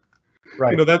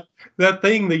 Right. that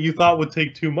thing that you thought would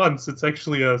take 2 months, it's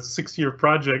actually a 6-year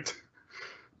project.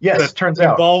 Yes, that turns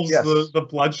out involves yes. the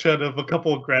bloodshed of a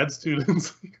couple of grad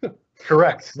students.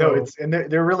 Correct. So, No,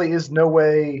 there really is no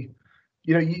way.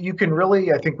 You can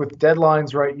really, I think, with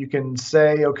deadlines, right? You can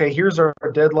say, okay, here's our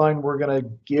deadline. We're going to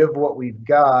give what we've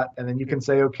got, and then you can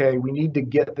say, okay, we need to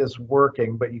get this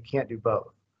working, but you can't do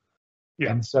both.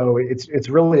 yeah. And so it's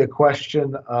really a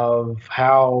question of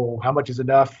how much is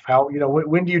enough. How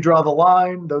when do you draw the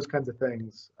line? Those kinds of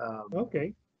things.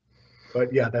 Okay.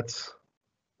 But yeah, it's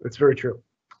very true.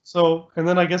 So, and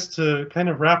then I guess to kind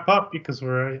of wrap up, because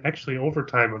we're actually over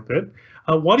time a bit,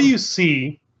 what do you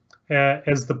see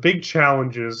as the big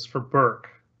challenges for Berk,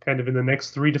 kind of in the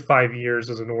next 3 to 5 years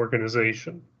as an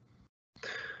organization?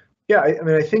 Yeah, I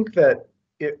mean, I think that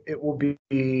it will be.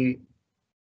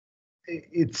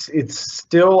 It's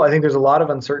still. I think there's a lot of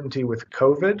uncertainty with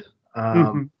COVID,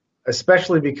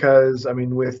 especially because, I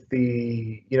mean, with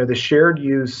the shared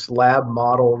use lab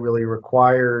model really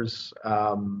requires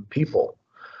people.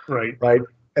 Right.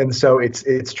 And so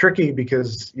it's tricky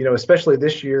because, especially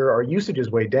this year, our usage is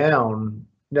way down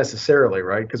necessarily,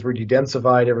 right? Because we're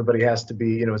dedensified. Everybody has to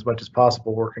be, as much as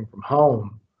possible working from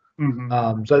home.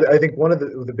 So I think one of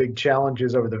the big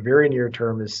challenges over the very near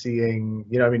term is seeing,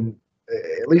 I mean,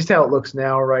 at least how it looks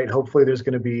now, right? Hopefully there's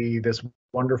going to be this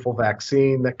wonderful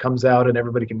vaccine that comes out and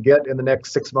everybody can get in the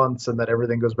next 6 months, and that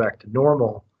everything goes back to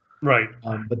normal. Right.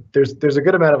 But there's a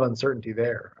good amount of uncertainty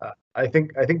there. I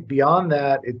think beyond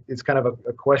that, it's kind of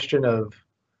a question of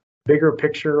bigger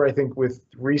picture. I think with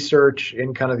research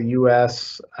in kind of the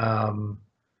U.S.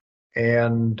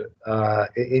 And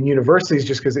in universities,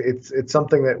 just because it's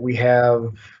something that we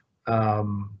have. I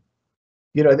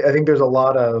think there's a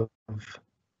lot of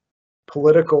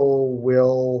political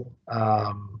will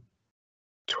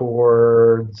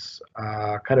towards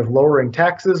kind of lowering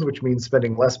taxes, which means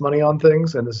spending less money on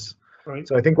things. And right.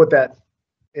 So I think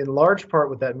in large part,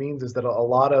 what that means is that a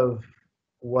lot of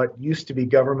what used to be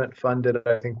government funded,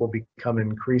 I think, will become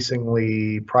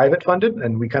increasingly private funded.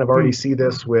 And we kind of already see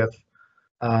this with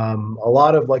a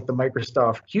lot of like the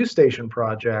Microsoft QStation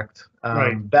project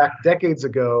back decades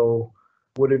ago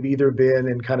would have either been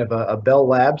in kind of a Bell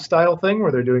Lab style thing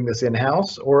where they're doing this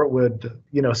in-house, or it would,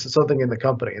 something in the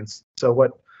company. And so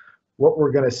what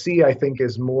we're going to see, I think,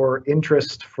 is more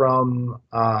interest from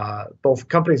both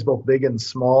companies, both big and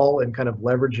small, and kind of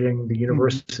leveraging the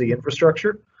university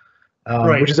infrastructure,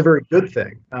 which is a very good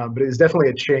thing. But it is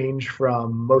definitely a change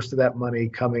from most of that money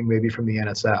coming maybe from the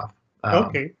NSF.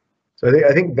 Okay. So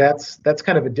I think that's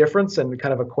kind of a difference, and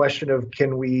kind of a question of,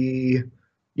 can we,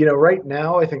 right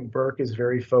now, I think Berk is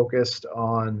very focused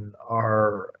on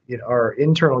our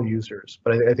internal users,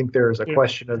 but I think there's a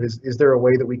question of, is there a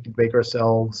way that we can make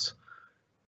ourselves,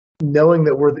 knowing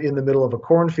that we're in the middle of a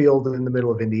cornfield and in the middle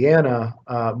of Indiana,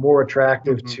 more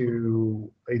attractive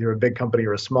to either a big company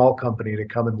or a small company to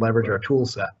come and leverage our tool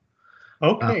set.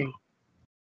 Okay.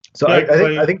 So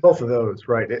I think both of those,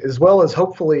 right, as well as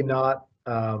hopefully not.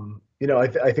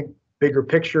 I think bigger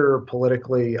picture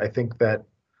politically, I think that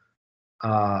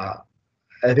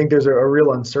I think there's a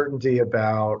real uncertainty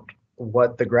about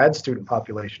what the grad student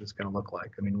population is going to look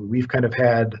like. I mean, we've kind of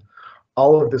had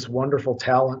all of this wonderful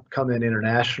talent come in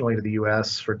internationally to the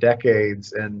U.S. for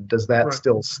decades, and does that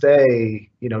still stay,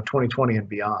 2020 and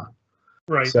beyond?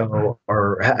 Right. So,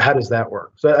 or how does that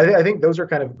work? So I think those are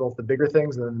kind of both the bigger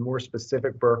things, and then the more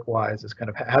specific Berk-wise is kind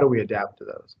of how do we adapt to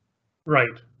those?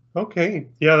 Right. Okay.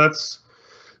 Yeah, it's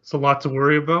a lot to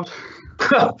worry about.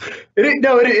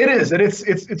 It is, and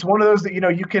it's one of those that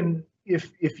you can,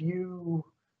 if you,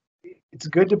 it's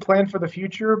good to plan for the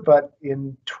future, but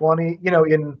in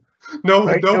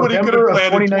nobody could have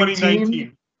planned in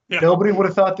 2019. Yeah. Nobody would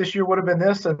have thought this year would have been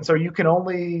this, and so you can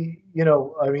only,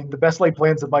 I mean, the best laid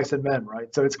plans of mice and men,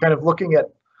 right? So it's kind of looking at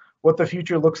what the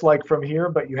future looks like from here,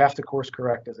 but you have to course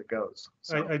correct as it goes.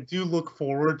 So. I do look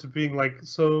forward to being like,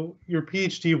 so your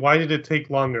PhD, why did it take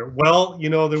longer? Well,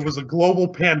 there was a global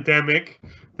pandemic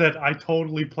that I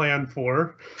totally planned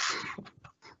for.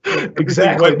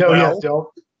 Exactly. No, well.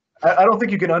 Yeah, I don't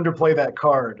think you can underplay that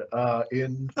card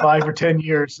in 5 or 10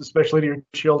 years, especially to your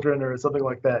children or something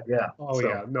like that. Yeah. Oh,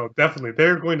 yeah. No, definitely.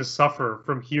 They're going to suffer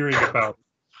from hearing about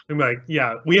it. I'm like,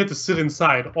 yeah, we had to sit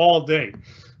inside all day,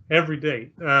 every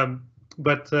day.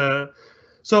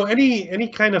 So any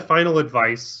kind of final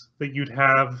advice that you'd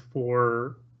have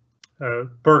for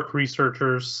Burke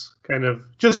researchers, kind of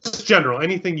just general,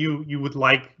 anything you would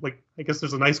like, I guess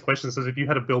there's a nice question that says, if you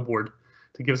had a billboard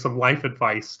to give some life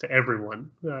advice to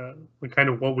everyone,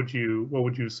 what would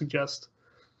you suggest?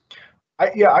 I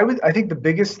think the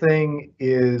biggest thing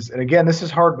is, and again, this is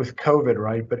hard with COVID,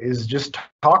 right? But is just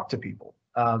talk to people.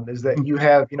 Is that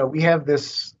we have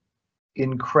this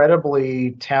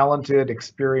incredibly talented,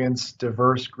 experienced,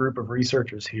 diverse group of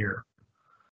researchers here,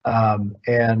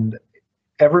 and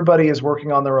everybody is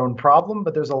working on their own problem,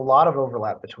 but there's a lot of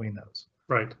overlap between those.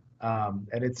 Right.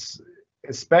 And it's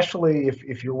especially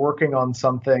if you're working on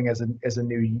something as a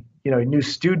new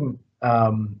student,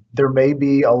 there may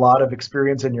be a lot of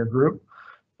experience in your group,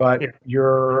 but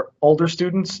your older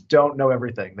students don't know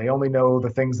everything. They only know the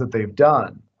things that they've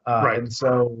done. Right. And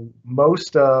so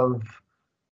most of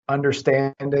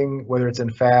understanding, whether it's in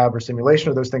fab or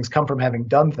simulation or those things, come from having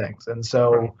done things. And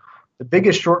so the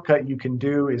biggest shortcut you can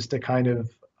do is to kind of,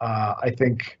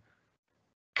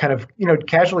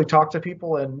 casually talk to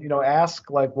people and, ask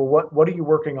like, well, what are you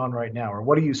working on right now? Or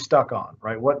what are you stuck on,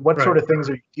 right? What sort of things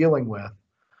are you dealing with?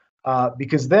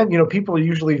 Because then, people are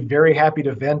usually very happy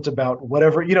to vent about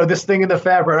whatever, this thing in the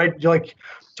fab, right? You're like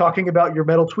talking about your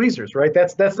metal tweezers, right?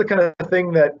 That's the kind of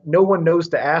thing that no one knows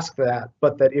to ask that,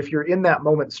 but that if you're in that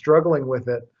moment struggling with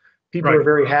it, people are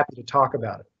very happy to talk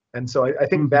about it. And so I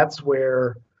think that's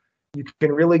where you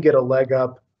can really get a leg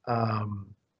up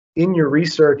in your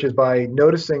research, is by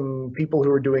noticing people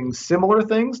who are doing similar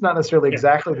things, not necessarily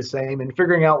exactly the same, and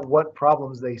figuring out what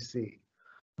problems they see.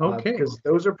 Okay. Because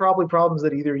those are probably problems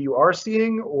that either you are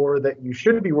seeing or that you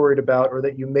should be worried about or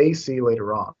that you may see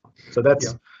later on. So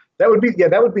that would be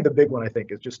the big one, I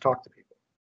think, is just talk to people.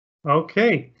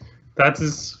 Okay. That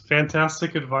is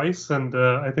fantastic advice, and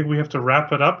I think we have to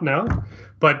wrap it up now.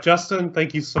 But Justin,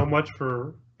 thank you so much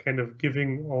for kind of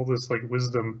giving all this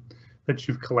wisdom that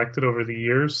you've collected over the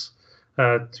years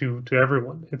to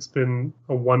everyone. It's been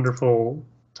a wonderful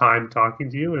time talking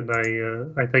to you, and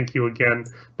I thank you again,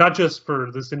 not just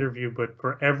for this interview, but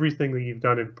for everything that you've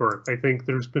done at Burke. I think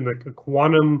there's been a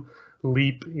quantum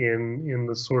leap in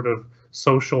the sort of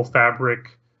social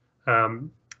fabric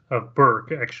of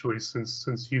Burke, actually,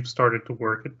 since you've started to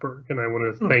work at Burke. And I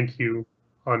want to thank you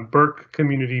on Burke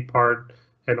community part,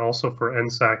 and also for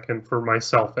NSAC and for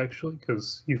myself, actually,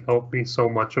 because you've helped me so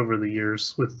much over the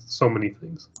years with so many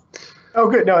things. Oh,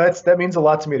 good. No, that means a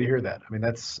lot to me to hear that. I mean,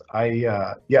 I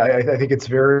think it's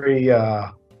very,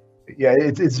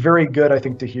 it's very good, I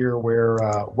think, to hear where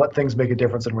what things make a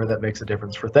difference and where that makes a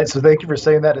difference. So thank you for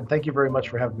saying that, and thank you very much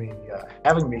for having me here.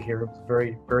 I was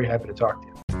very, very happy to talk to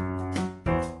you.